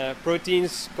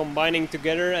proteins combining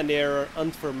together, and they are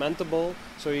unfermentable.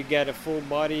 So you get a full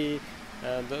body.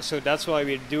 So that's why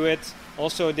we do it.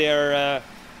 Also, they are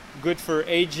good for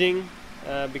aging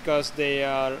because they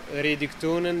are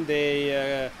reductonen.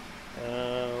 They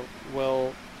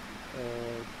will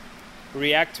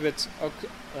react with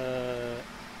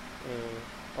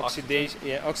oxidation,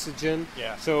 oxygen.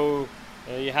 Yeah. So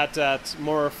you had that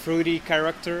more fruity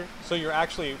character. So you're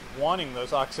actually wanting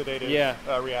those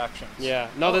oxidative reactions. Yeah,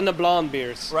 not in the blonde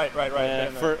beers. Right.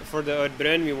 For the Oud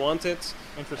Bruin, we want it.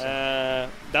 Interesting.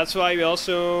 That's why we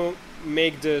also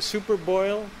make the super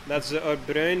boil. That's the Oud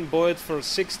Bruin boiled for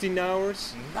 16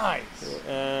 hours. Nice.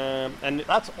 And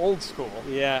that's old school.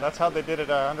 Yeah. That's how they did it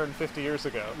 150 years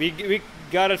ago. We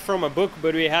got it from a book,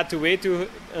 but we had to wait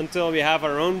until we have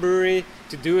our own brewery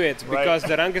to do it, because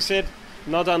the Ranke said,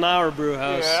 not on our brew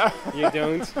house. Yeah. You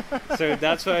don't. So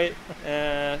that's why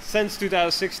since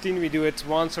 2016 we do it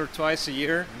once or twice a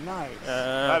year. Nice.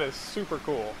 That is super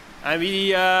cool. And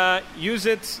we use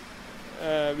it.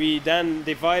 We then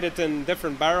divide it in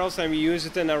different barrels, and we use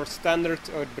it in our standard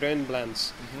Oud Bruin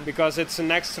blends, because it's an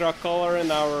extra color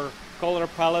in our color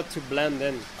palette to blend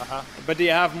in. But you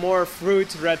have more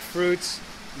red fruits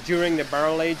during the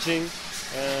barrel aging.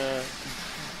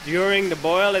 During the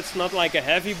boil, it's not like a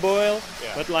heavy boil,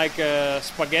 but like a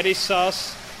spaghetti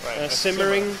sauce,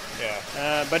 simmering.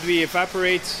 But we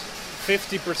evaporate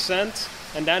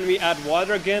 50%, and then we add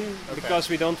water again, because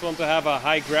we don't want to have a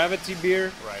high gravity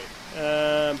beer.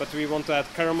 But we want to add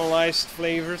caramelized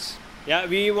flavors. Yeah,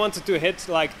 we wanted to hit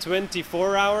like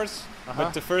 24 hours,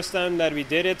 but the first time that we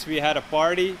did it, we had a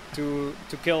party to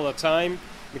kill the time,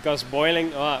 because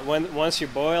boiling, once you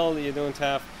boil, you don't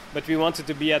have. But we wanted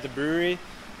to be at the brewery.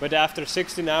 But after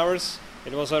 16 hours,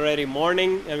 it was already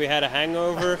morning, and we had a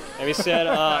hangover, and we said,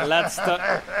 let's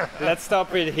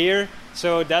stop it here.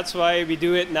 So that's why we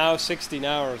do it now 16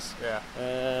 hours.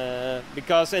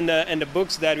 Because in the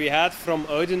books that we had from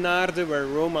Oudenaarde, where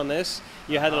Roman is,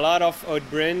 you had a lot of Oud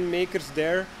Bruin makers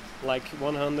there, like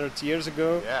 100 years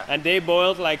ago, and they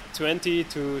boiled like 20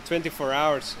 to 24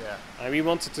 hours. And we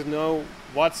wanted to know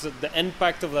what's the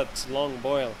impact of that long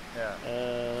boil.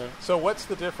 So what's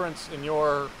the difference in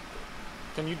your...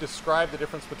 Can you describe the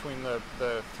difference between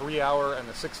the 3-hour and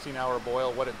the 16-hour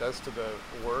boil, what it does to the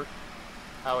wort,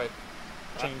 how it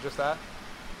changes that?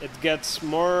 It gets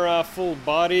more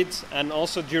full-bodied, and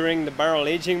also during the barrel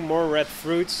aging, more red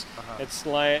fruits.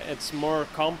 It's more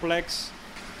complex.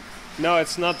 No,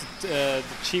 it's not the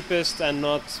cheapest and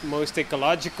not most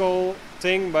ecological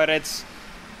thing, but it's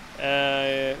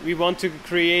we want to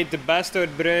create the best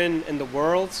Oud Bruin in the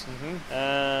world,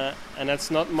 and it's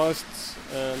not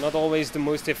always the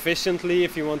most efficiently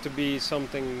if you want to be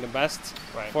something the best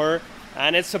for.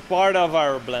 And it's a part of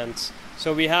our blends.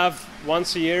 So we have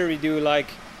once a year we do like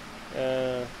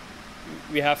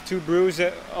we have 2 brews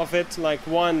of it, like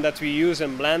one that we use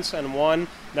in blends and one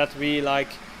that we like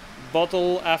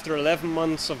bottle after 11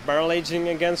 months of barrel aging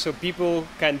again, so people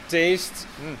can taste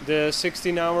the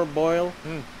 16-hour boil,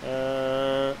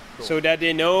 so that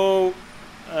they know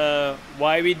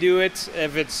why we do it,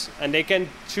 and they can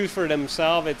choose for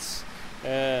themselves it's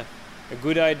a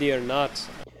good idea or not.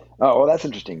 Oh, well, that's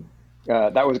interesting.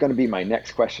 That was going to be my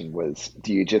next question, was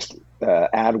do you just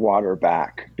add water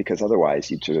back, because otherwise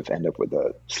you'd sort of end up with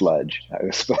a sludge,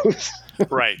 I suppose.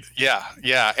 Right. Yeah.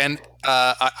 And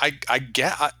I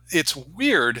get it's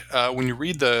weird when you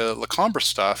read the Lacombe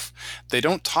stuff. They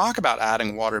don't talk about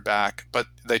adding water back, but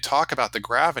they talk about the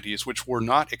gravities, which were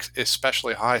not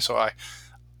especially high. So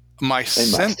my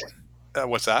sense,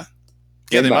 what's that?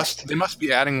 Yeah, they must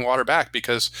be adding water back,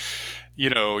 because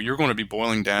you're going to be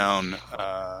boiling down.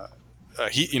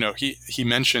 He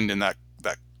mentioned in that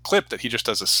clip that he just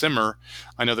does a simmer.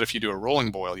 I know that if you do a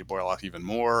rolling boil, you boil out even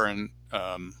more, and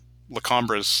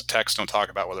Lacombre's texts don't talk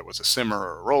about whether it was a simmer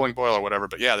or a rolling boil or whatever,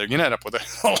 but yeah, they're going to end up with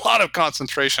a lot of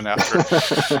concentration after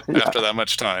that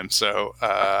much time. So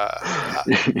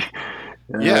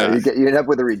you end up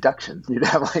with a reduction. You'd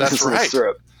have like some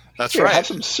syrup. That's right. Have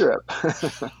some syrup.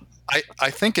 I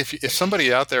think if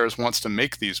somebody out there wants to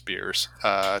make these beers,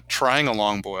 trying a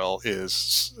long boil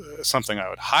is something I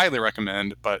would highly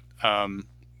recommend, but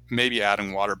maybe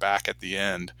adding water back at the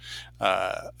end,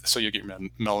 so you get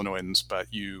melanoidins, but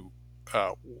you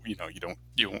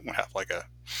won't have like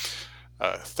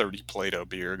a 30 Plato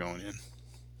beer going in.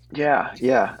 Yeah.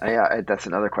 That's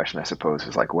another question, I suppose,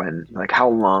 is like how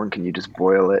long can you just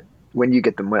boil it? When you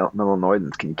get the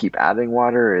melanoidins, can you keep adding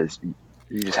water, or is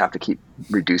you just have to keep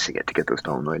reducing it to get those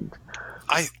melanoidins?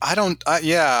 I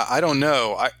don't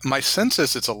know. My sense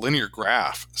is it's a linear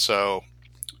graph, so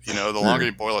the longer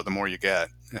you boil it, the more you get,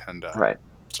 and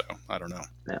so I don't know.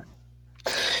 Yeah.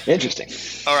 Interesting.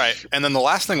 All right, and then the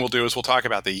last thing we'll do is we'll talk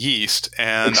about the yeast.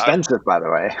 And expensive, by the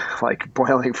way. Like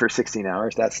boiling for 16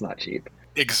 hours, that's not cheap.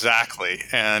 Exactly,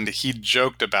 and he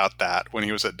joked about that when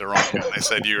he was at Daronco. They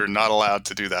said you're not allowed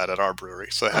to do that at our brewery,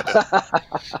 so they had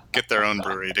to get their own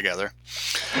brewery together.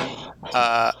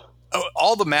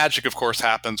 all the magic, of course,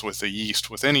 happens with the yeast.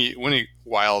 With any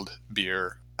wild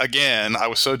beer, again, I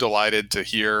was so delighted to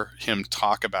hear him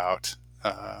talk about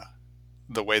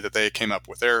the way that they came up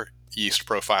with their yeast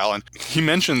profile, and he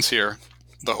mentions here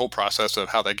the whole process of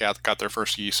how they got their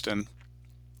first yeast, and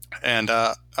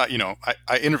I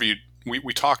interviewed.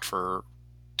 We talked for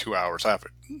 2 hours. I have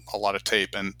a lot of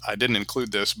tape, and I didn't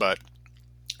include this, but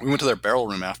we went to their barrel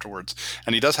room afterwards,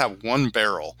 and he does have one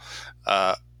barrel.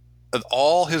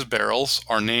 All his barrels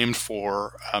are named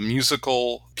for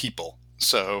musical people.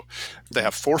 So they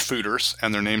have 4 fooders,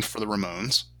 and they're named for the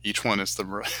Ramones. Each one is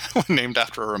named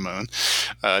after a Ramone,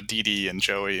 Dee Dee and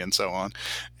Joey and so on.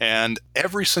 And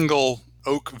every single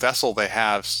oak vessel they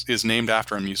have is named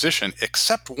after a musician,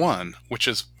 except one, which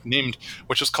is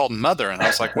called Mother. And I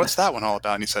was like, what's that one all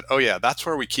about? And he said, oh yeah, that's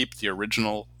where we keep the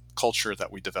original culture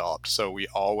that we developed. So we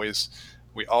always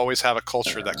have a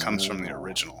culture that comes from the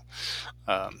original,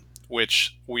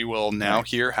 which we will now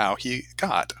hear how he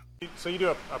got. So you do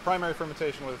a primary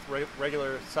fermentation with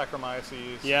regular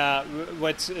Saccharomyces. Yeah,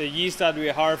 with yeast that we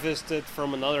harvested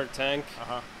from another tank.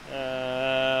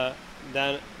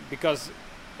 Then because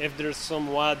if there's some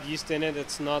wild yeast in it,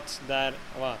 it's not that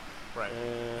well. Right.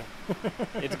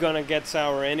 It's gonna get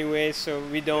sour anyway, so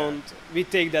we don't. Yeah. We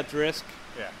take that risk.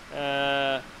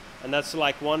 Yeah. And that's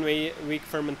like 1 week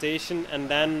fermentation, and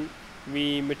then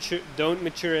we don't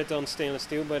mature it on stainless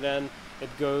steel, but then it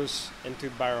goes into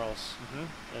barrels. Mm-hmm.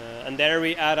 And there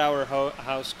we add our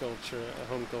house culture,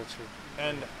 home culture.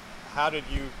 And how did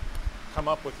you come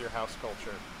up with your house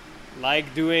culture?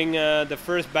 Like doing the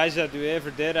first batch that we ever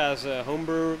did as a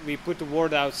homebrewer, we put the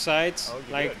wort outside,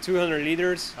 like did. 200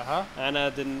 liters. Uh-huh. And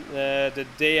the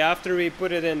day after we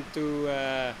put it into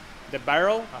the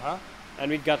barrel. Uh-huh. And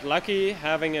we got lucky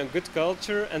having a good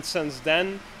culture, and since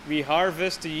then we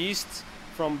harvest the yeast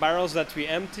from barrels that we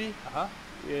empty. Uh-huh.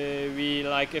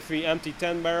 If we empty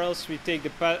 10 barrels, we take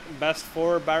the best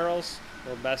 4 barrels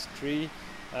or best 3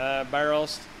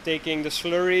 barrels, taking the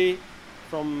slurry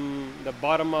from the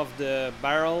bottom of the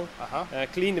barrel,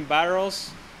 clean the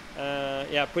barrels,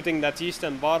 putting that yeast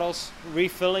in bottles,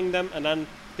 refilling them, and then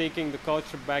taking the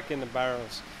culture back in the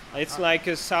barrels. It's like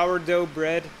a sourdough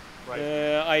bread. Right.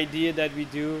 Idea that we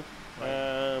do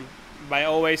by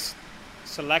always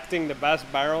selecting the best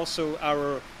barrel. So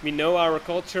we know our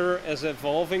culture is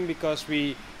evolving because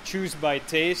we choose by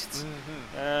taste.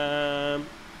 Mm-hmm.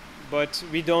 But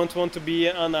we don't want to be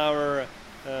on our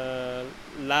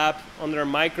lab under a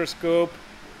microscope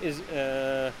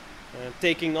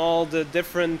taking all the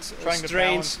different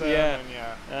strains.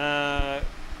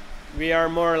 We are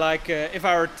more like if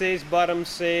our taste buds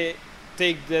say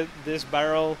take this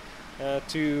barrel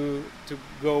to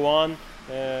go on.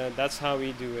 That's how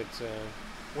we do it.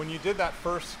 When you did that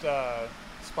first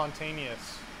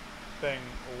spontaneous thing,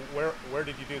 where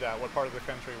did you do that? What part of the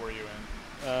country were you in?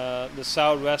 The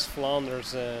Southwest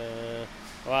Flanders.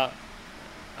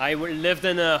 I lived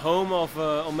in a home of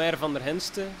Omer van der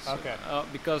Hinste. Okay.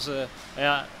 Because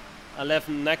I lived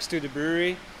next to the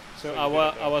brewery. So I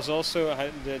was also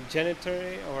the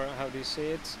janitor, or how do you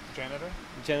say it?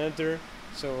 Janitor.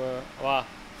 So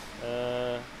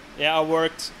I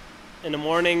worked in the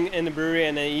morning in the brewery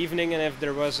and in the evening, and if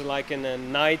there was like in the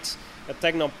night a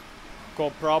technical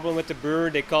problem with the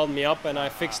brewer, they called me up and I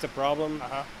fixed the problem.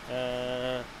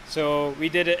 So we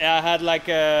did it. I had like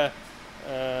a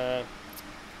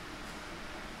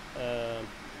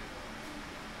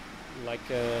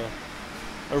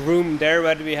room there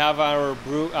where we have our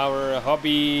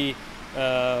hobby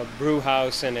brew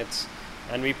house in it,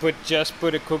 and we put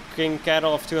a cooking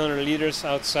kettle of 200 liters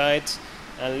outside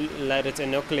and let it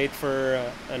inoculate for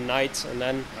a night, and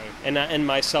then in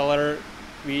my cellar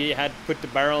we had put the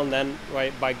barrel, and then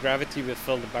by gravity we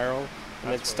filled the barrel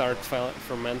and it started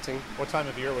fermenting. What time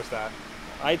of year was that?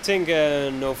 I think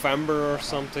November or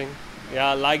something.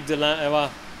 Yeah, like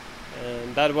that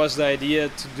was the idea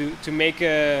to make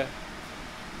a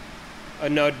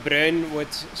note bruin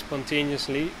with spontaneous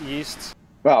yeast.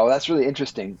 Wow, that's really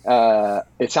interesting.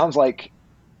 It sounds like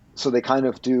so they kind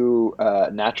of do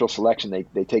natural selection.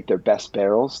 They take their best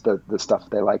barrels, the stuff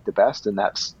they like the best, and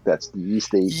that's the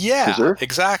yeast they preserve. Yeah,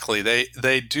 exactly.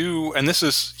 They do, and this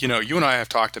is you and I have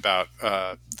talked about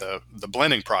the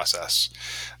blending process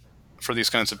for these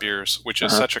kinds of beers, which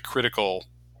is such a critical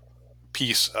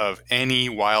piece of any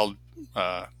wild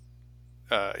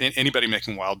anybody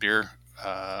making wild beer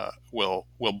will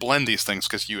blend these things,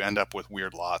 because you end up with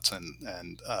weird lots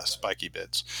and spiky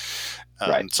bits.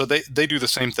 Right. So they do the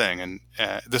same thing, and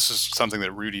this is something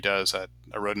that Rudy does at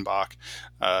Rodenbach.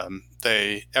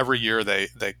 Every year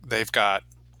they've got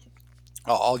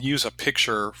I'll use a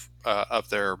picture of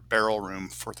their barrel room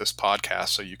for this podcast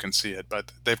so you can see it.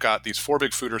 But they've got these 4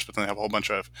 big foeders, but then they have a whole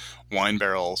bunch of wine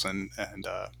barrels and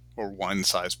or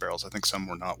wine-sized barrels. I think some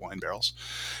were not wine barrels.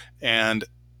 And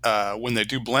when they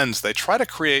do blends, they try to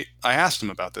create. I asked them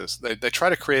about this. They try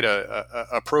to create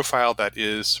a profile that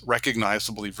is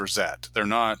recognizably Verzette. They're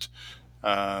not.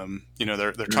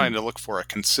 They're trying to look for a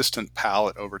consistent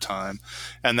palate over time,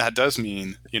 and that does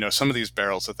mean some of these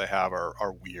barrels that they have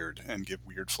are weird and give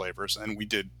weird flavors. And we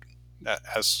did,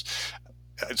 as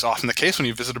it's often the case when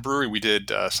you visit a brewery, we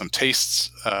did some tastes,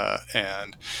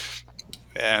 and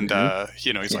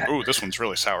he's like, "Oh, this one's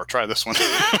really sour. Try this one."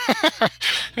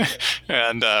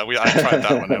 And I tried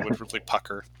that one. That would really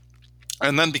pucker.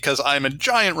 And then because I'm a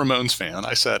giant Ramones fan,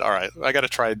 I said, all right, I got to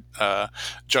try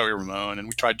Joey Ramone. And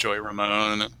we tried Joey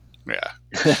Ramone. And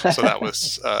so that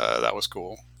was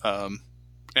cool.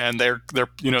 And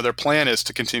their plan is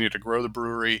to continue to grow the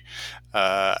brewery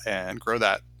and grow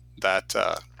that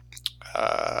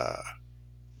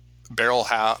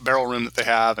barrel room that they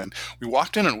have. And we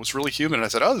walked in and it was really humid. And I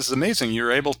said, oh, this is amazing.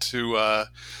 You're able to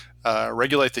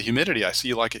regulate the humidity. I see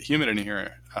you like it humid in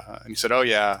here. And he said, oh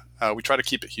yeah, we try to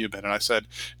keep it humid. And I said,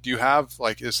 do you have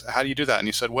how do you do that? And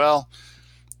he said, well,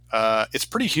 it's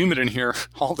pretty humid in here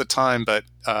all the time, but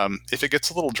if it gets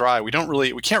a little dry, we can't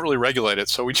really regulate it.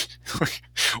 So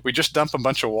we just dump a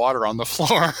bunch of water on the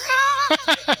floor.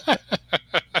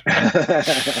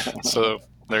 So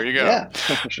there you go. Yeah,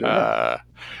 sure.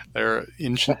 They're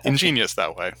ingenious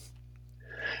that way.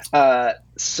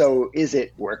 So is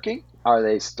it working? Are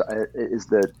they? Is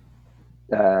the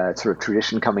sort of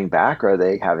tradition coming back? Or are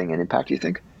they having an impact? You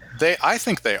think? I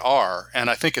think they are, and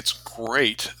I think it's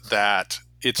great that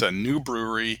it's a new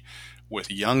brewery with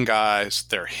young guys.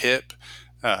 They're hip.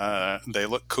 They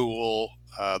look cool.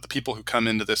 The people who come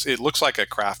into this, it looks like a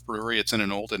craft brewery. It's in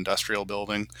an old industrial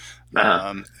building,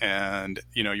 and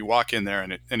you walk in there,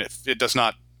 and it does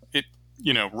not.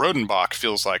 Rodenbach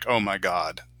feels like, oh my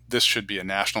God, this should be a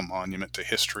national monument to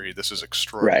history. This is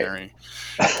extraordinary.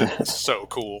 Right. This is so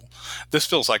cool. This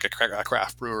feels like a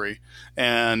craft brewery.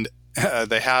 And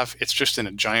it's just in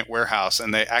a giant warehouse,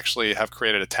 and they actually have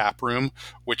created a tap room,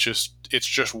 it's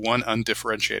just one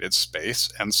undifferentiated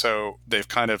space. And so they've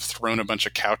kind of thrown a bunch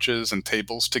of couches and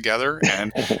tables together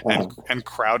and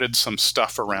crowded some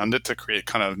stuff around it to create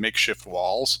kind of makeshift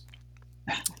walls.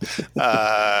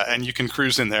 And you can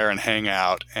cruise in there and hang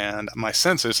out. And my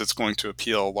sense is it's going to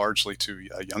appeal largely to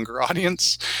a younger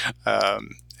audience.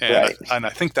 Right. And I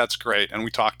think that's great. And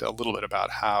we talked a little bit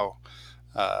about how,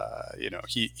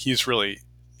 he's really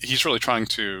trying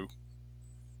to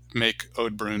make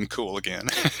Ode Brun cool again.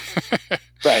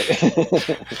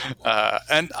 Right.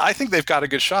 And I think they've got a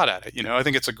good shot at it. I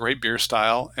think it's a great beer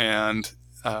style, and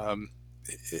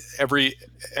every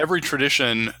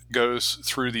tradition goes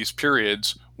through these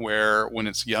periods where when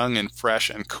it's young and fresh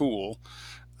and cool,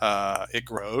 it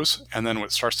grows, and then when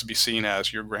it starts to be seen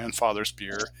as your grandfather's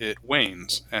beer, it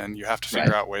wanes, and you have to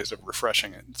figure out ways of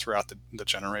refreshing it throughout the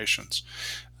generations.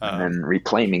 And then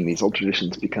reclaiming these old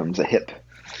traditions becomes a hip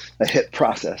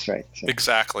process, right? So.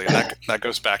 Exactly, and that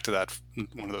goes back to that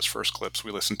one of those first clips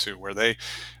we listened to, where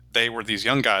they were these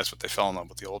young guys, but they fell in love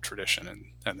with the old tradition,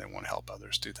 and they want to help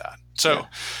others do that. So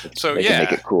they can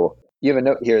make it cool. You have a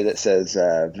note here that says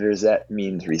Verzette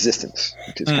means resistance,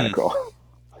 which is kind of cool.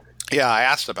 Yeah, I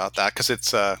asked about that because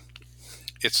it's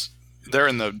they're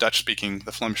in the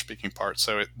the Flemish speaking part.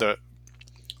 So the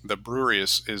brewery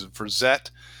is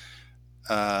Verzette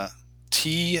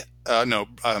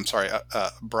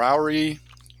Brouwery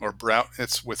or Brow.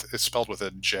 It's spelled with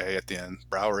a J at the end.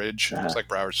 Brouwerij. Looks like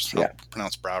Brouwerij,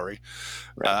 pronounced Brouwery.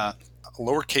 Right.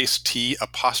 Lowercase t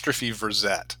apostrophe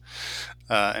Verzette,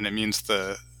 and it means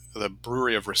the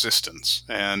brewery of resistance.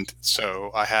 And so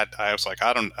I was like,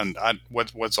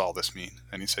 what's all this mean?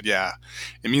 And he said, yeah,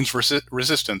 it means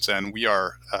resistance, and we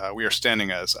are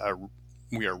standing as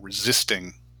we are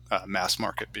resisting mass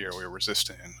market beer. We are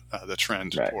resisting the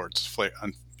trend towards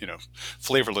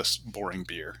flavorless, boring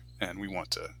beer, and we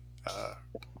want to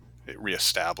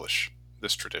reestablish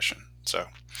this tradition. So,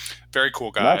 very cool,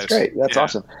 guys. That's great. That's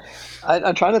awesome.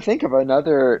 I'm trying to think of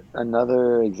another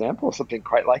example of something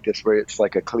quite like this, where it's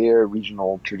like a clear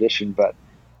regional tradition, but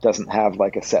doesn't have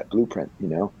like a set blueprint.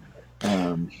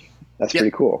 That's pretty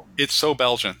cool. It's so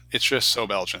Belgian. It's just so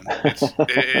Belgian.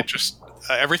 It just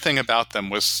everything about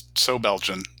them was so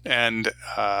Belgian, and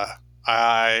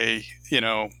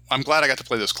I'm glad I got to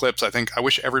play those clips. I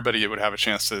wish everybody would have a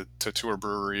chance to tour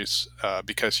breweries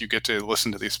because you get to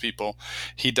listen to these people.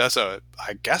 He does a,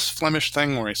 I guess, Flemish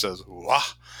thing where he says "wah."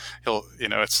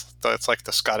 It's like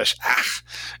the Scottish "ah."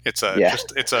 It's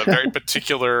a very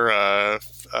particular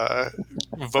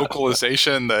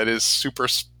vocalization that is super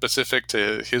specific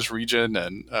to his region,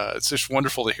 and it's just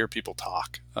wonderful to hear people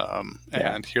talk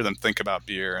and hear them think about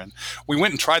beer. And we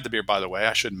went and tried the beer, by the way.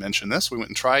 I should mention this. We went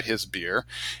and tried his beer.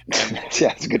 And, yeah,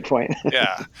 that's a good point.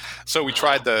 yeah. So we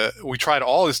tried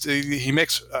all his. He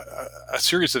makes a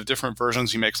series of different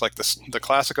versions. He makes like the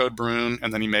classic Ode Brune,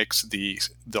 and then he makes the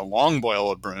long boil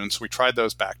Ode Brune. So we tried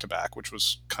those back to back, which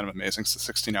was kind of amazing. It's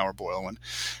the 16-hour boil one,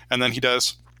 and then he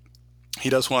does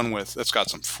one that's got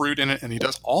some fruit in it, and he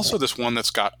does also this one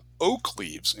that's got oak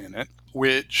leaves in it,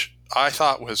 which I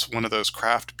thought was one of those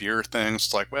craft beer things.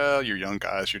 It's like, well, you're young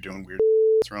guys, you're doing weird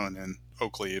throwing in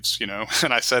oak leaves,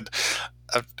 And I said,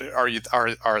 are you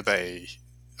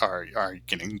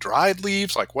getting dried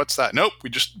leaves? Like, what's that? Nope,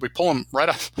 we pull them right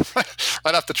off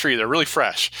the tree. They're really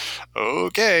fresh.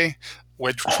 Okay,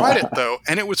 we tried it though,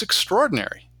 and it was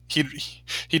extraordinary.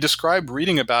 He described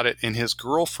reading about it in his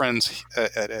girlfriend's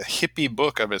a hippie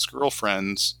book of his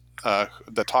girlfriend's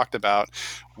that talked about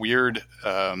weird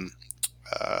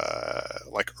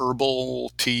like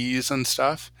herbal teas and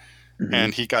stuff,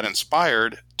 and he got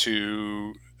inspired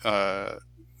to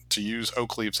use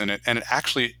oak leaves in it, and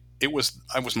it was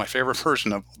my favorite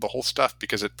version of the whole stuff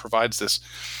because it provides this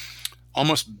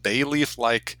almost bay leaf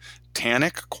like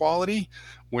tannic quality,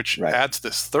 which adds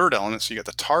this third element. So you got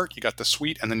the tart, you got the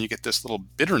sweet, and then you get this little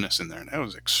bitterness in there, and that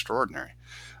was extraordinary.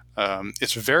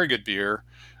 It's a very good beer.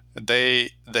 He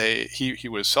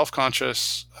was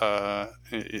self-conscious. I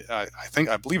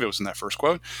believe it was in that first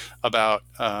quote about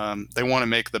they want to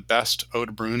make the best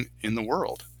Ode Brune in the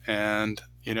world, and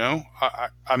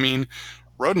I mean,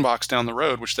 Rodenbach's down the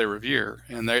road, which they revere,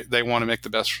 and they want to make the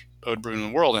best Ode Brune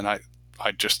in the world, and I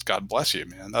just, God bless you,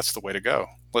 man. That's the way to go.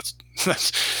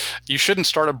 You shouldn't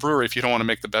start a brewery if you don't want to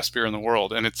make the best beer in the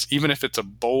world. And even if it's a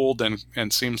bold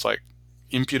and seems like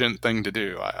impudent thing to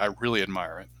do, I really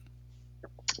admire it.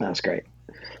 That's great.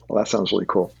 Well, that sounds really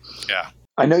cool. Yeah.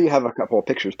 I know you have a couple of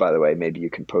pictures, by the way. Maybe you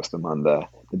can post them on the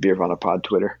Beervana Pod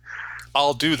Twitter.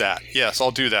 I'll do that. Yes,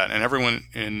 I'll do that. And everyone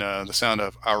in the sound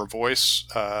of our voice,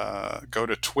 go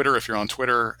to Twitter if you're on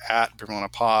Twitter at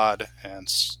Beervana Pod and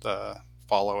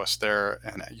follow us there,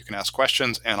 and you can ask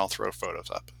questions, and I'll throw photos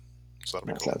up. So that'll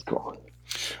be cool. Sounds cool.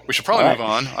 We should probably move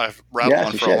on. I've rattled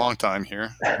on for a long time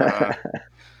here.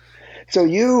 So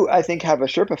you, I think, have a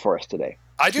Sherpa for us today.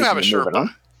 I do have a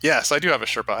Sherpa. Yes, I do have a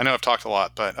Sherpa. I know I've talked a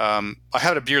lot, but I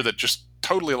had a beer that just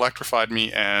totally electrified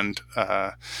me. And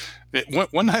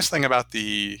one nice thing about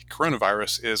the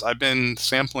coronavirus is I've been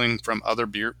sampling from other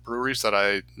beer breweries that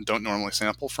I don't normally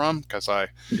sample from because or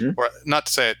not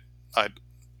to say it,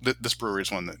 this brewery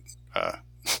is one that I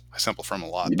sample from a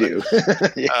lot. You do.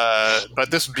 Yeah.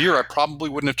 But this beer I probably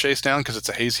wouldn't have chased down because it's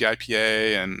a hazy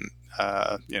IPA, and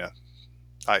I don't know.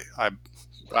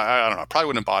 I probably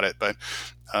wouldn't have bought it, but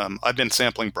I've been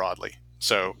sampling broadly.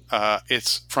 So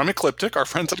it's from Ecliptic, our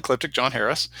friends at Ecliptic, John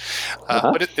Harris.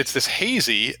 But it's this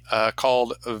hazy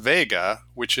called Vega,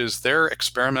 which is their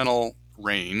experimental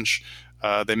range.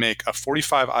 They make a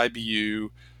 45 IBU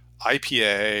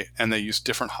IPA, and they use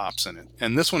different hops in it.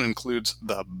 And this one includes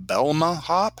the Belma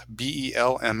hop,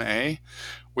 Belma,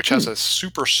 which has a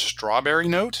super strawberry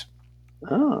note.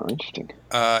 Oh, interesting.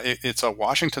 It's a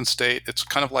Washington State. It's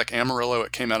kind of like Amarillo.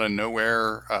 It came out of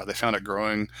nowhere. They found it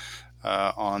growing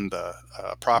on the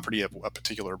property of a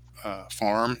particular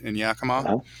farm in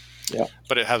Yakima. Yeah.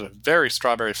 But it has a very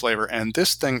strawberry flavor, and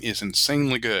this thing is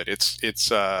insanely good.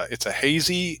 It's a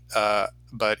hazy,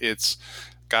 but it's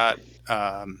got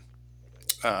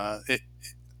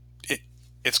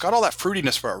it's got all that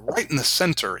fruitiness, but right in the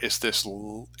center is this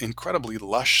incredibly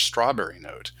lush strawberry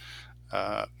note.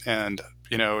 And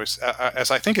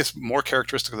as I think it's more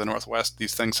characteristic of the Northwest,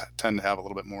 these things tend to have a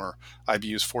little bit more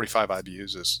IBUs. 45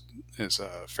 IBUs is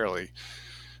a fairly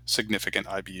significant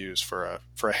IBUs for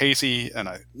a hazy, and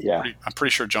I'm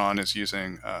pretty sure John is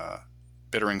using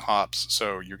bittering hops,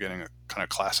 so you're getting a kind of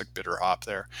classic bitter hop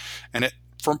there, and it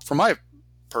for my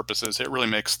purposes, it really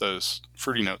makes those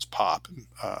fruity notes pop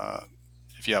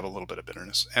if you have a little bit of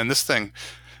bitterness. And this thing,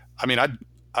 I mean,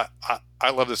 I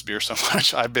love this beer so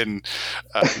much. I've been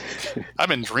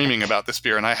dreaming about this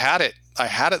beer, and I had it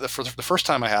the first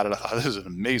time I had it. I thought, this is an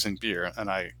amazing beer, and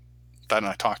I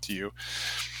talked to you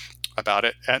about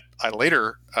it. And I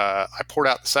poured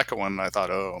out the second one, and I thought,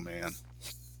 oh man,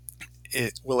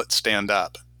 will it stand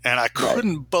up? And I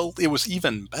couldn't believe it was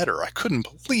even better. I couldn't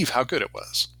believe how good it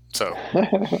was. So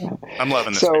I'm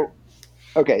loving this. So,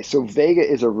 okay, so Vega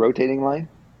is a rotating line?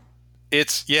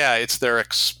 It's their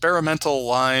experimental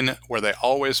line where they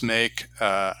always make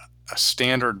a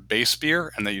standard base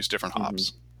beer and they use different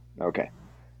hops. Okay.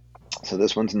 So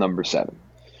this one's number 7.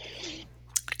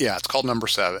 Yeah, it's called number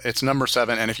 7. It's number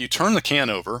 7, and if you turn the can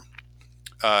over,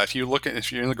 if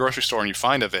you're in the grocery store and you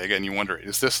find a Vega and you wonder,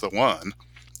 is this the one?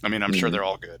 I mean, I'm sure they're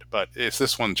all good, but it's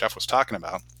this one Jeff was talking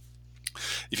about.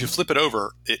 If you flip it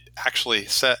over, it actually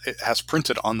it has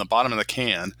printed on the bottom of the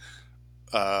can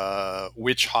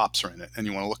which hops are in it, and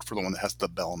you want to look for the one that has the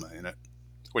Belma in it,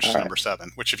 which is number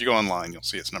 7. Which, if you go online, you'll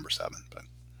see it's number 7. But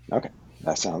okay,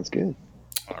 that sounds good.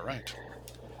 All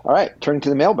right, turning to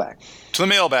the mailbag.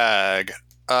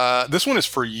 This one is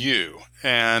for you,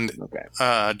 and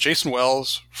Jason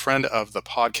Wells, friend of the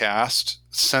podcast,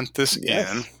 sent this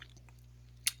in,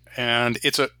 and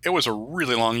it was a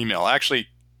really long email. I actually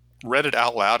read it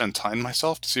out loud and timed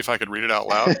myself to see if I could read it out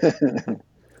loud.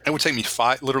 It would take me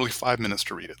literally 5 minutes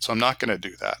to read it, so I'm not going to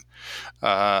do that.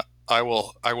 I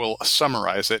will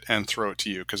summarize it and throw it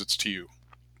to you because it's to you.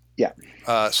 Yeah.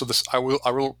 So I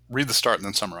will read the start and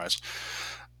then summarize.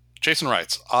 Jason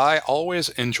writes, I always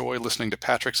enjoy listening to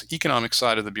Patrick's economic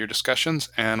side of the beer discussions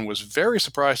and was very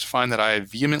surprised to find that I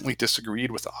vehemently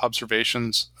disagreed with the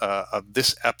observations of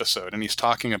this episode. And he's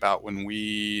talking about when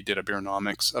we did a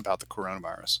Beernomics about the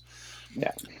coronavirus.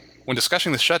 Yeah. When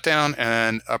discussing the shutdown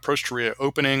and approach to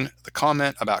reopening, the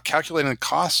comment about calculating the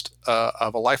cost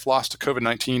of a life lost to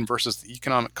COVID-19 versus the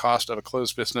economic cost of a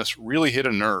closed business really hit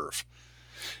a nerve.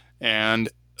 And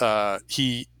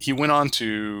he went on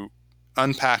to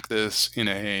unpack this in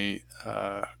a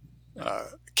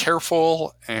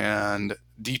careful and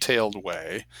detailed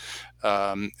way,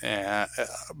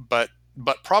 but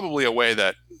probably a way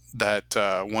that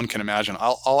one can imagine.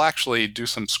 I'll actually do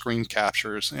some screen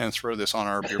captures and throw this on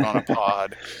our Beervana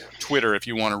Pod Twitter if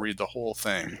you want to read the whole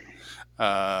thing.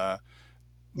 I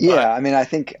mean, I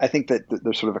think that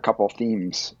there's sort of a couple of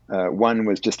themes. One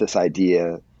was just this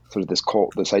idea, sort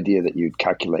of this idea that you'd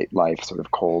calculate life sort of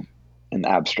cold and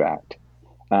abstract.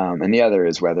 And the other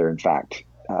is whether, in fact,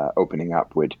 opening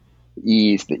up would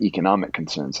ease the economic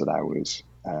concerns that I was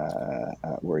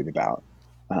worried about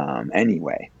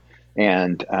anyway.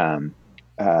 And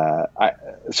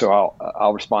so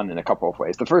I'll respond in a couple of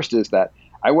ways. The first is that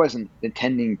I wasn't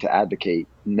intending to advocate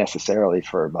necessarily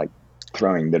for like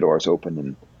throwing the doors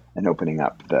open and opening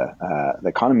up the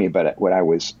economy, but what I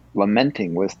was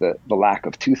lamenting was the lack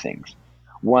of two things.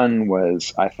 One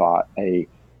was, I thought, a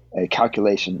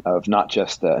calculation of not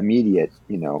just the immediate,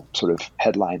 sort of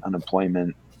headline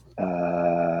unemployment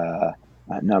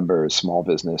numbers, small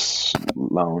business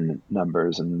loan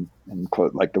numbers, and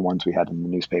quote like the ones we had in the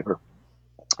newspaper.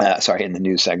 In the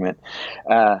news segment.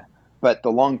 But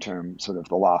the long-term, sort of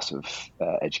the loss of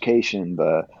education,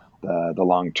 the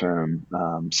long-term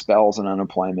spells in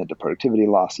unemployment, the productivity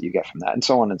loss that you get from that, and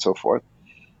so on and so forth.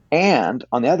 And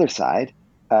on the other side,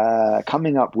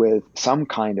 coming up with some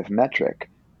kind of metric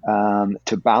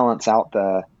to balance out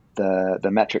the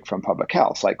metric from public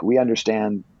health. Like, we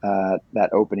understand that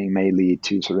opening may lead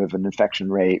to sort of an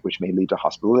infection rate, which may lead to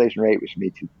hospitalization rate, which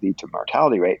may lead to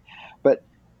mortality rate. But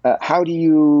how do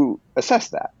you assess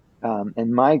that?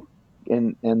 And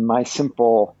my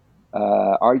simple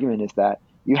argument is that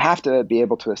you have to be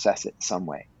able to assess it some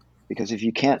way, because if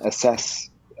you can't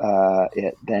assess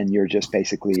it, then you're just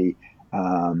basically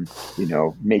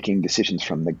making decisions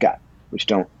from the gut, which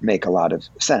don't make a lot of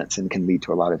sense and can lead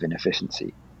to a lot of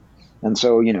inefficiency. And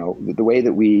so, the way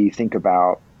that we think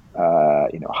about,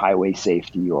 highway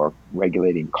safety or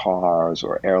regulating cars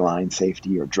or airline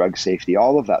safety or drug safety,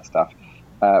 all of that stuff,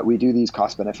 we do these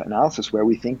cost-benefit analysis where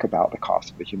we think about the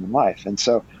cost of a human life. And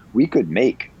so we could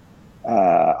make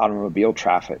automobile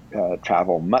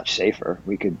travel much safer.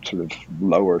 We could sort of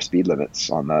lower speed limits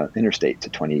on the interstate to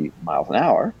 20 miles an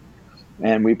hour,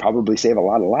 and we'd probably save a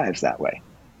lot of lives that way.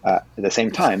 At the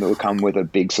same time, it would come with a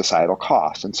big societal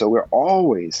cost. And so we're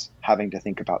always having to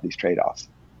think about these trade-offs.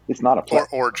 It's not a play.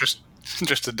 Or just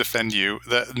to defend you,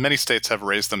 many states have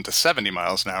raised them to 70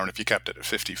 miles an hour, and if you kept it at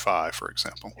 55, for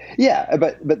example. Yeah,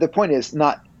 but the point is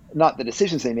not the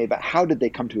decisions they made, but how did they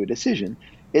come to a decision?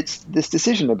 It's this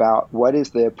decision about what is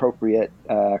the appropriate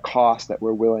cost that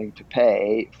we're willing to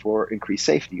pay for increased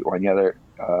safety, or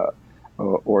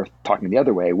or talking the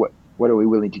other way, what are we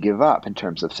willing to give up in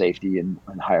terms of safety and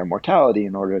higher mortality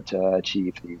in order to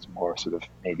achieve these more sort of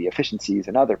maybe efficiencies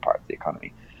in other parts of the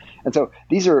economy? And so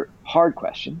these are hard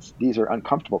questions. These are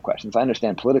uncomfortable questions. I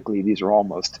understand politically these are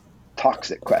almost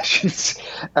toxic questions.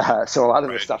 So a lot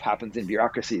of this stuff happens in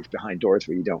bureaucracies behind doors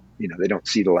where they don't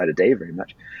see the light of day very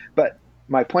much. But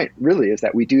my point really is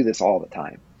that we do this all the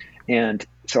time. And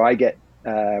so I get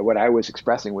what I was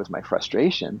expressing was my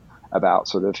frustration about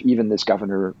sort of even this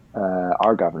governor,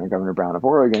 our governor, Governor Brown of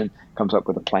Oregon, comes up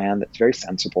with a plan that's very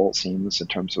sensible, it seems, in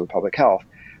terms of public health,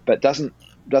 but doesn't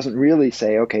really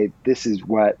say, okay, this is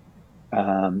what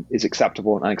is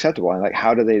acceptable and unacceptable, and like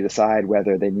how do they decide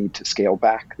whether they need to scale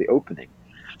back the opening?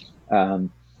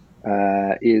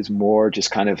 Is more just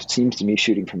kind of seems to me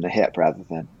shooting from the hip rather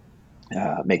than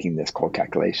making this cold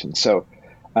calculation. So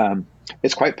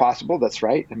it's quite possible. That's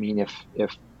right. I mean,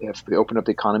 if we open up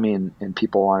the economy and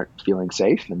people aren't feeling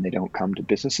safe and they don't come to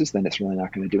businesses, then it's really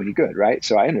not going to do any good, right?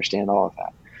 So I understand all of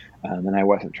that, and I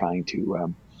wasn't trying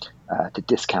to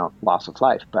discount loss of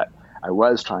life, but I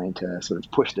was trying to sort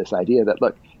of push this idea that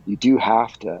look, you do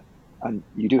have to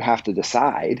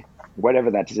decide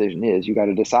whatever that decision is. You got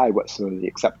to decide what's sort of the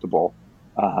acceptable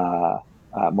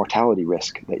mortality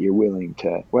risk that you're willing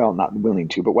to, well, not willing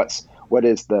to, but what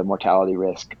is the mortality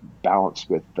risk balanced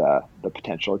with the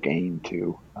potential gain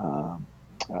to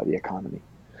the economy.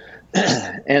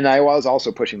 And I was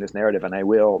also pushing this narrative, and I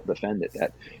will defend it,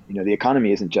 that the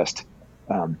economy isn't just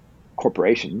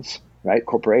corporations, right?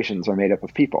 Corporations are made up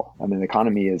of people. I mean, the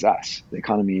economy is us. The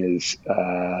economy is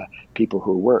people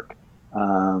who work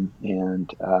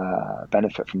and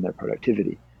benefit from their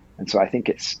productivity. And so I think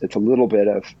it's a little bit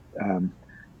of,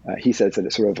 he says that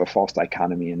it's sort of a false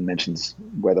dichotomy and mentions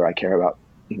whether I care about,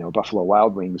 Buffalo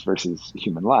Wild Wings versus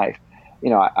human life.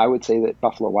 I would say that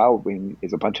Buffalo Wild Wing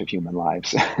is a bunch of human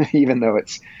lives, even though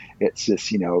it's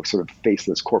this, sort of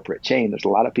faceless corporate chain. There's a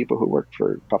lot of people who work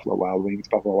for Buffalo Wild Wings.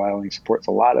 Buffalo Wild Wings supports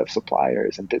a lot of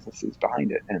suppliers and businesses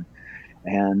behind it.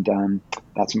 And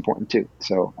that's important too.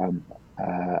 So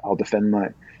I'll defend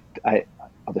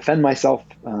myself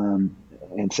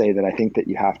and say that I think that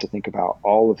you have to think about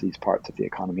all of these parts of the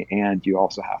economy, and you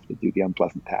also have to do the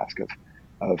unpleasant task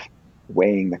of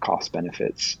weighing the cost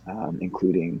benefits,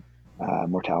 including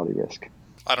mortality risk.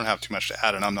 I don't have too much to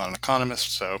add, and I'm not an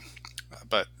economist,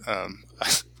 but I'm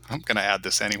going to add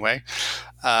this anyway.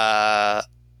 My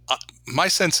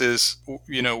sense is,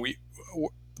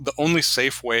 the only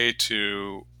safe way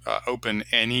to open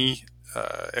any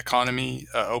economy,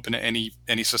 open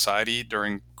any society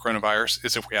during coronavirus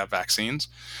is if we have vaccines.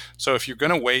 So if you're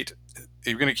going to wait,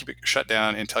 you're going to keep it shut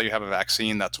down until you have a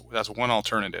vaccine. That's one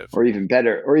alternative. Or even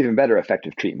better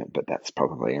effective treatment, but that's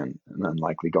probably an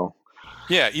unlikely goal.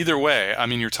 Yeah. Either way, I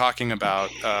mean, you're talking about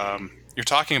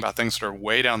things that are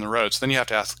way down the road. So then you have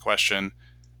to ask the question: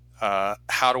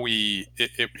 how do we,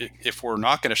 if we're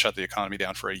not going to shut the economy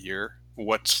down for a year,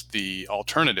 what's the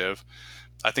alternative?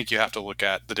 I think you have to look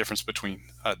at the difference between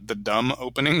the dumb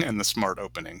opening and the smart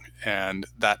opening, and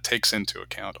that takes into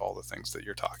account all the things that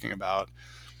you're talking about.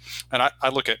 And I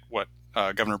look at what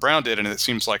Governor Brown did, and it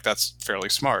seems like that's fairly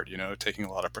smart, taking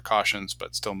a lot of precautions,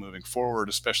 but still moving forward,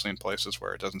 especially in places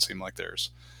where it doesn't seem like there's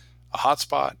a hot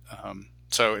spot.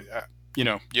 So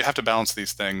you have to balance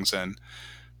these things, and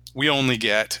we only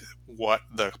get what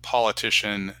the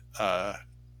politician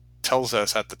tells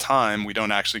us at the time. We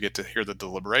don't actually get to hear the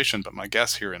deliberation. But my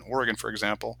guess here in Oregon, for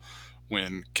example,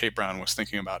 when Kate Brown was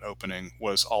thinking about opening,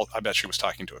 I bet she was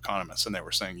talking to economists, and they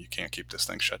were saying you can't keep this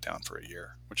thing shut down for a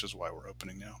year, which is why we're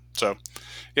opening now. So,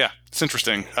 yeah, it's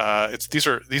interesting.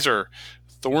 These are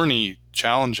thorny,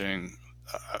 challenging,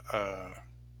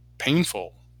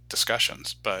 painful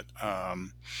discussions, but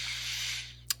and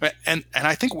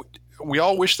I think we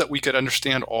all wish that we could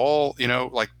understand all.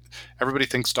 Like everybody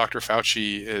thinks Dr.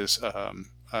 Fauci is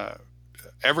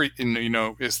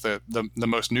is the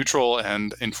most neutral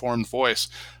and informed voice,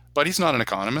 but he's not an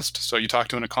economist. So you talk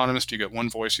to an economist, you get one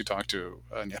voice. You talk to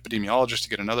an epidemiologist, you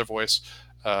get another voice.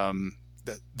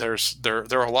 There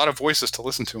are a lot of voices to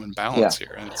listen to and balance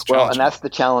here, and it's well, and that's the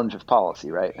challenge of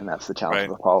policy, right? And that's the challenge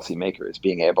of a policymaker, is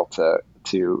being able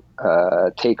to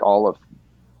take all of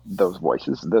those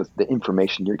voices, the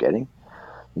information you're getting.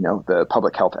 The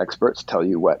public health experts tell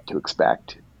you what to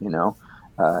expect,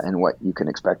 and what you can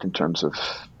expect in terms of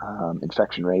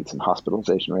infection rates and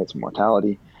hospitalization rates and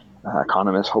mortality.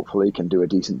 Economists hopefully can do a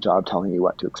decent job telling you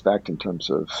what to expect in terms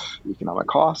of economic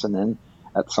costs. And then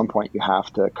at some point you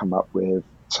have to come up with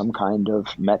some kind of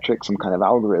metric, some kind of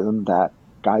algorithm that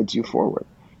guides you forward.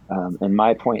 And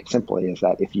my point simply is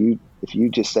that if you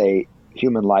just say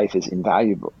human life is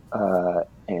invaluable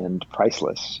and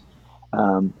priceless,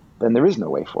 then there is no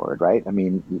way forward, right? I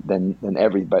mean, then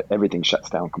everything shuts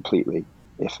down completely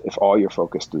if all you're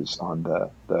focused is on the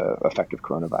effect of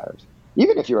coronavirus.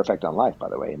 Even if you're affected on life, by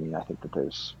the way. I mean, I think that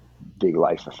there's big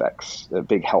life effects,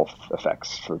 big health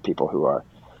effects for people who are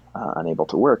unable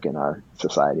to work in our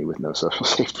society with no social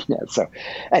safety net. So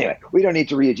anyway, we don't need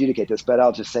to re-adjudicate this, but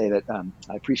I'll just say that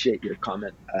I appreciate your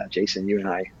comment, Jason. You and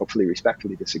I hopefully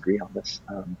respectfully disagree on this.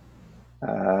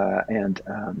 And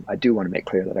I do want to make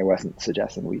clear that I wasn't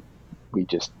suggesting we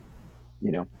just,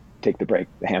 take the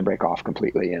handbrake off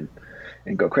completely and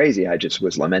go crazy. I just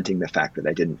was lamenting the fact that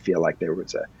I didn't feel like there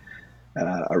was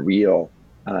a real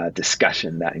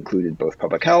discussion that included both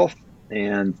public health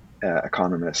and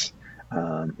economists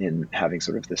in having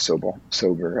sort of this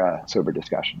sober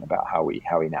discussion about how we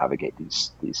navigate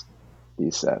this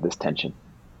tension.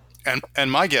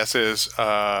 And my guess is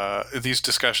these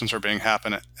discussions are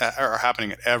happening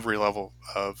at every level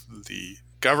of the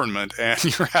government, and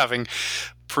you're having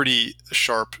pretty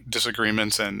sharp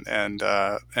disagreements and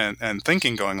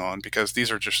thinking going on, because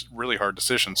these are just really hard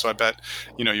decisions. So I bet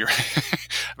you're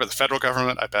I bet the federal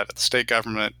government, I bet at the state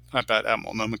government, I bet at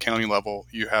Multnomah County level,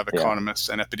 you have economists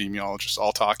and epidemiologists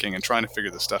all talking and trying to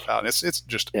figure this stuff out. It's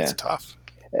tough.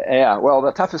 Yeah, well,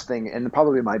 the toughest thing, and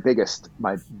probably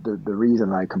the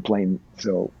reason I complained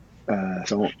so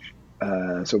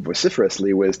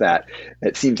vociferously, was that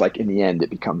it seems like in the end it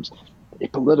becomes a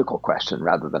political question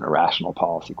rather than a rational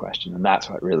policy question, and that's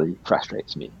what really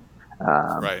frustrates me.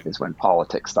 Right. Is when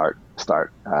politics start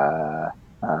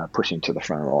pushing to the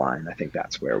front of the line. I think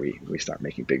that's where we start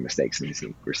making big mistakes,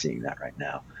 and we're seeing that right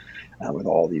now with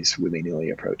all these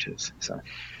willy-nilly approaches. So,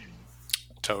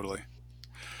 totally.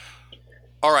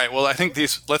 All right. Well, I think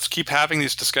let's keep having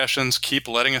these discussions. Keep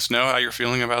letting us know how you're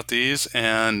feeling about these.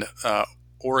 And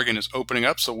Oregon is opening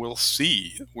up, so we'll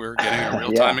see. We're getting a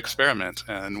real-time experiment,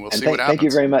 and we'll see what happens. Thank you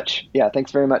very much. Yeah,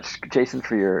 thanks very much, Jason,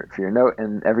 for your note.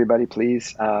 And everybody,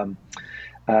 please don't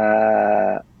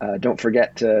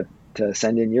forget to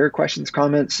send in your questions,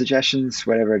 comments, suggestions,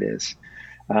 whatever it is.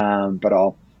 But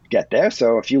I'll get there.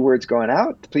 So a few words going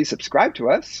out. Please subscribe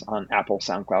to us on Apple,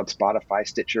 SoundCloud, Spotify,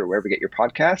 Stitcher, wherever you get your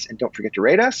podcasts, and don't forget to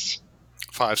rate us.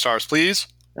 5 stars, please.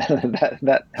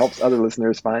 that helps other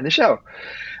listeners find the show.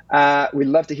 We'd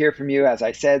love to hear from you, as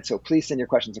I said, so please send your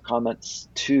questions and comments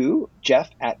to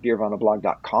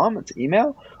jeff@beervanablog.com. It's an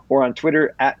email, or on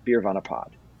Twitter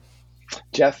 @beervanapod.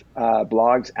 Jeff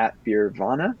blogs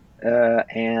 @beervana,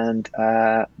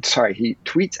 he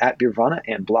tweets @beervana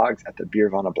and blogs at the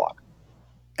Beervana blog.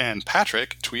 And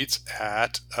Patrick tweets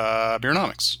at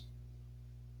Beernomics.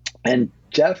 And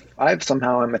Jeff, I'm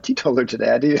a teetotaler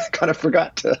today. I kind of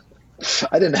forgot to.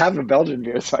 I didn't have a Belgian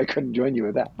beer, so I couldn't join you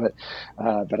with that. But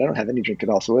I don't have any drink at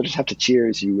all, so we'll just have to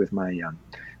cheers you with my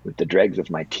with the dregs of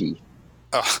my tea.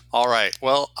 Oh, all right.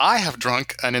 Well, I have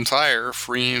drunk an entire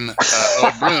Freem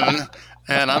Oud Brune,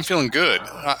 and I'm feeling good.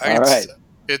 All right.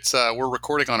 It's we're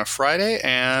recording on a Friday,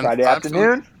 and Friday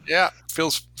afternoon.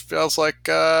 Feels like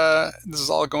this is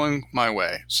all going my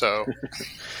way. So,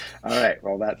 all right.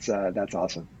 Well, that's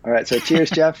awesome. All right. So,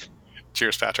 cheers, Jeff.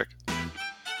 Cheers, Patrick.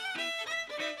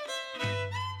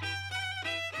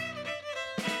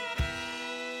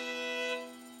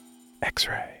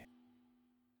 X-ray.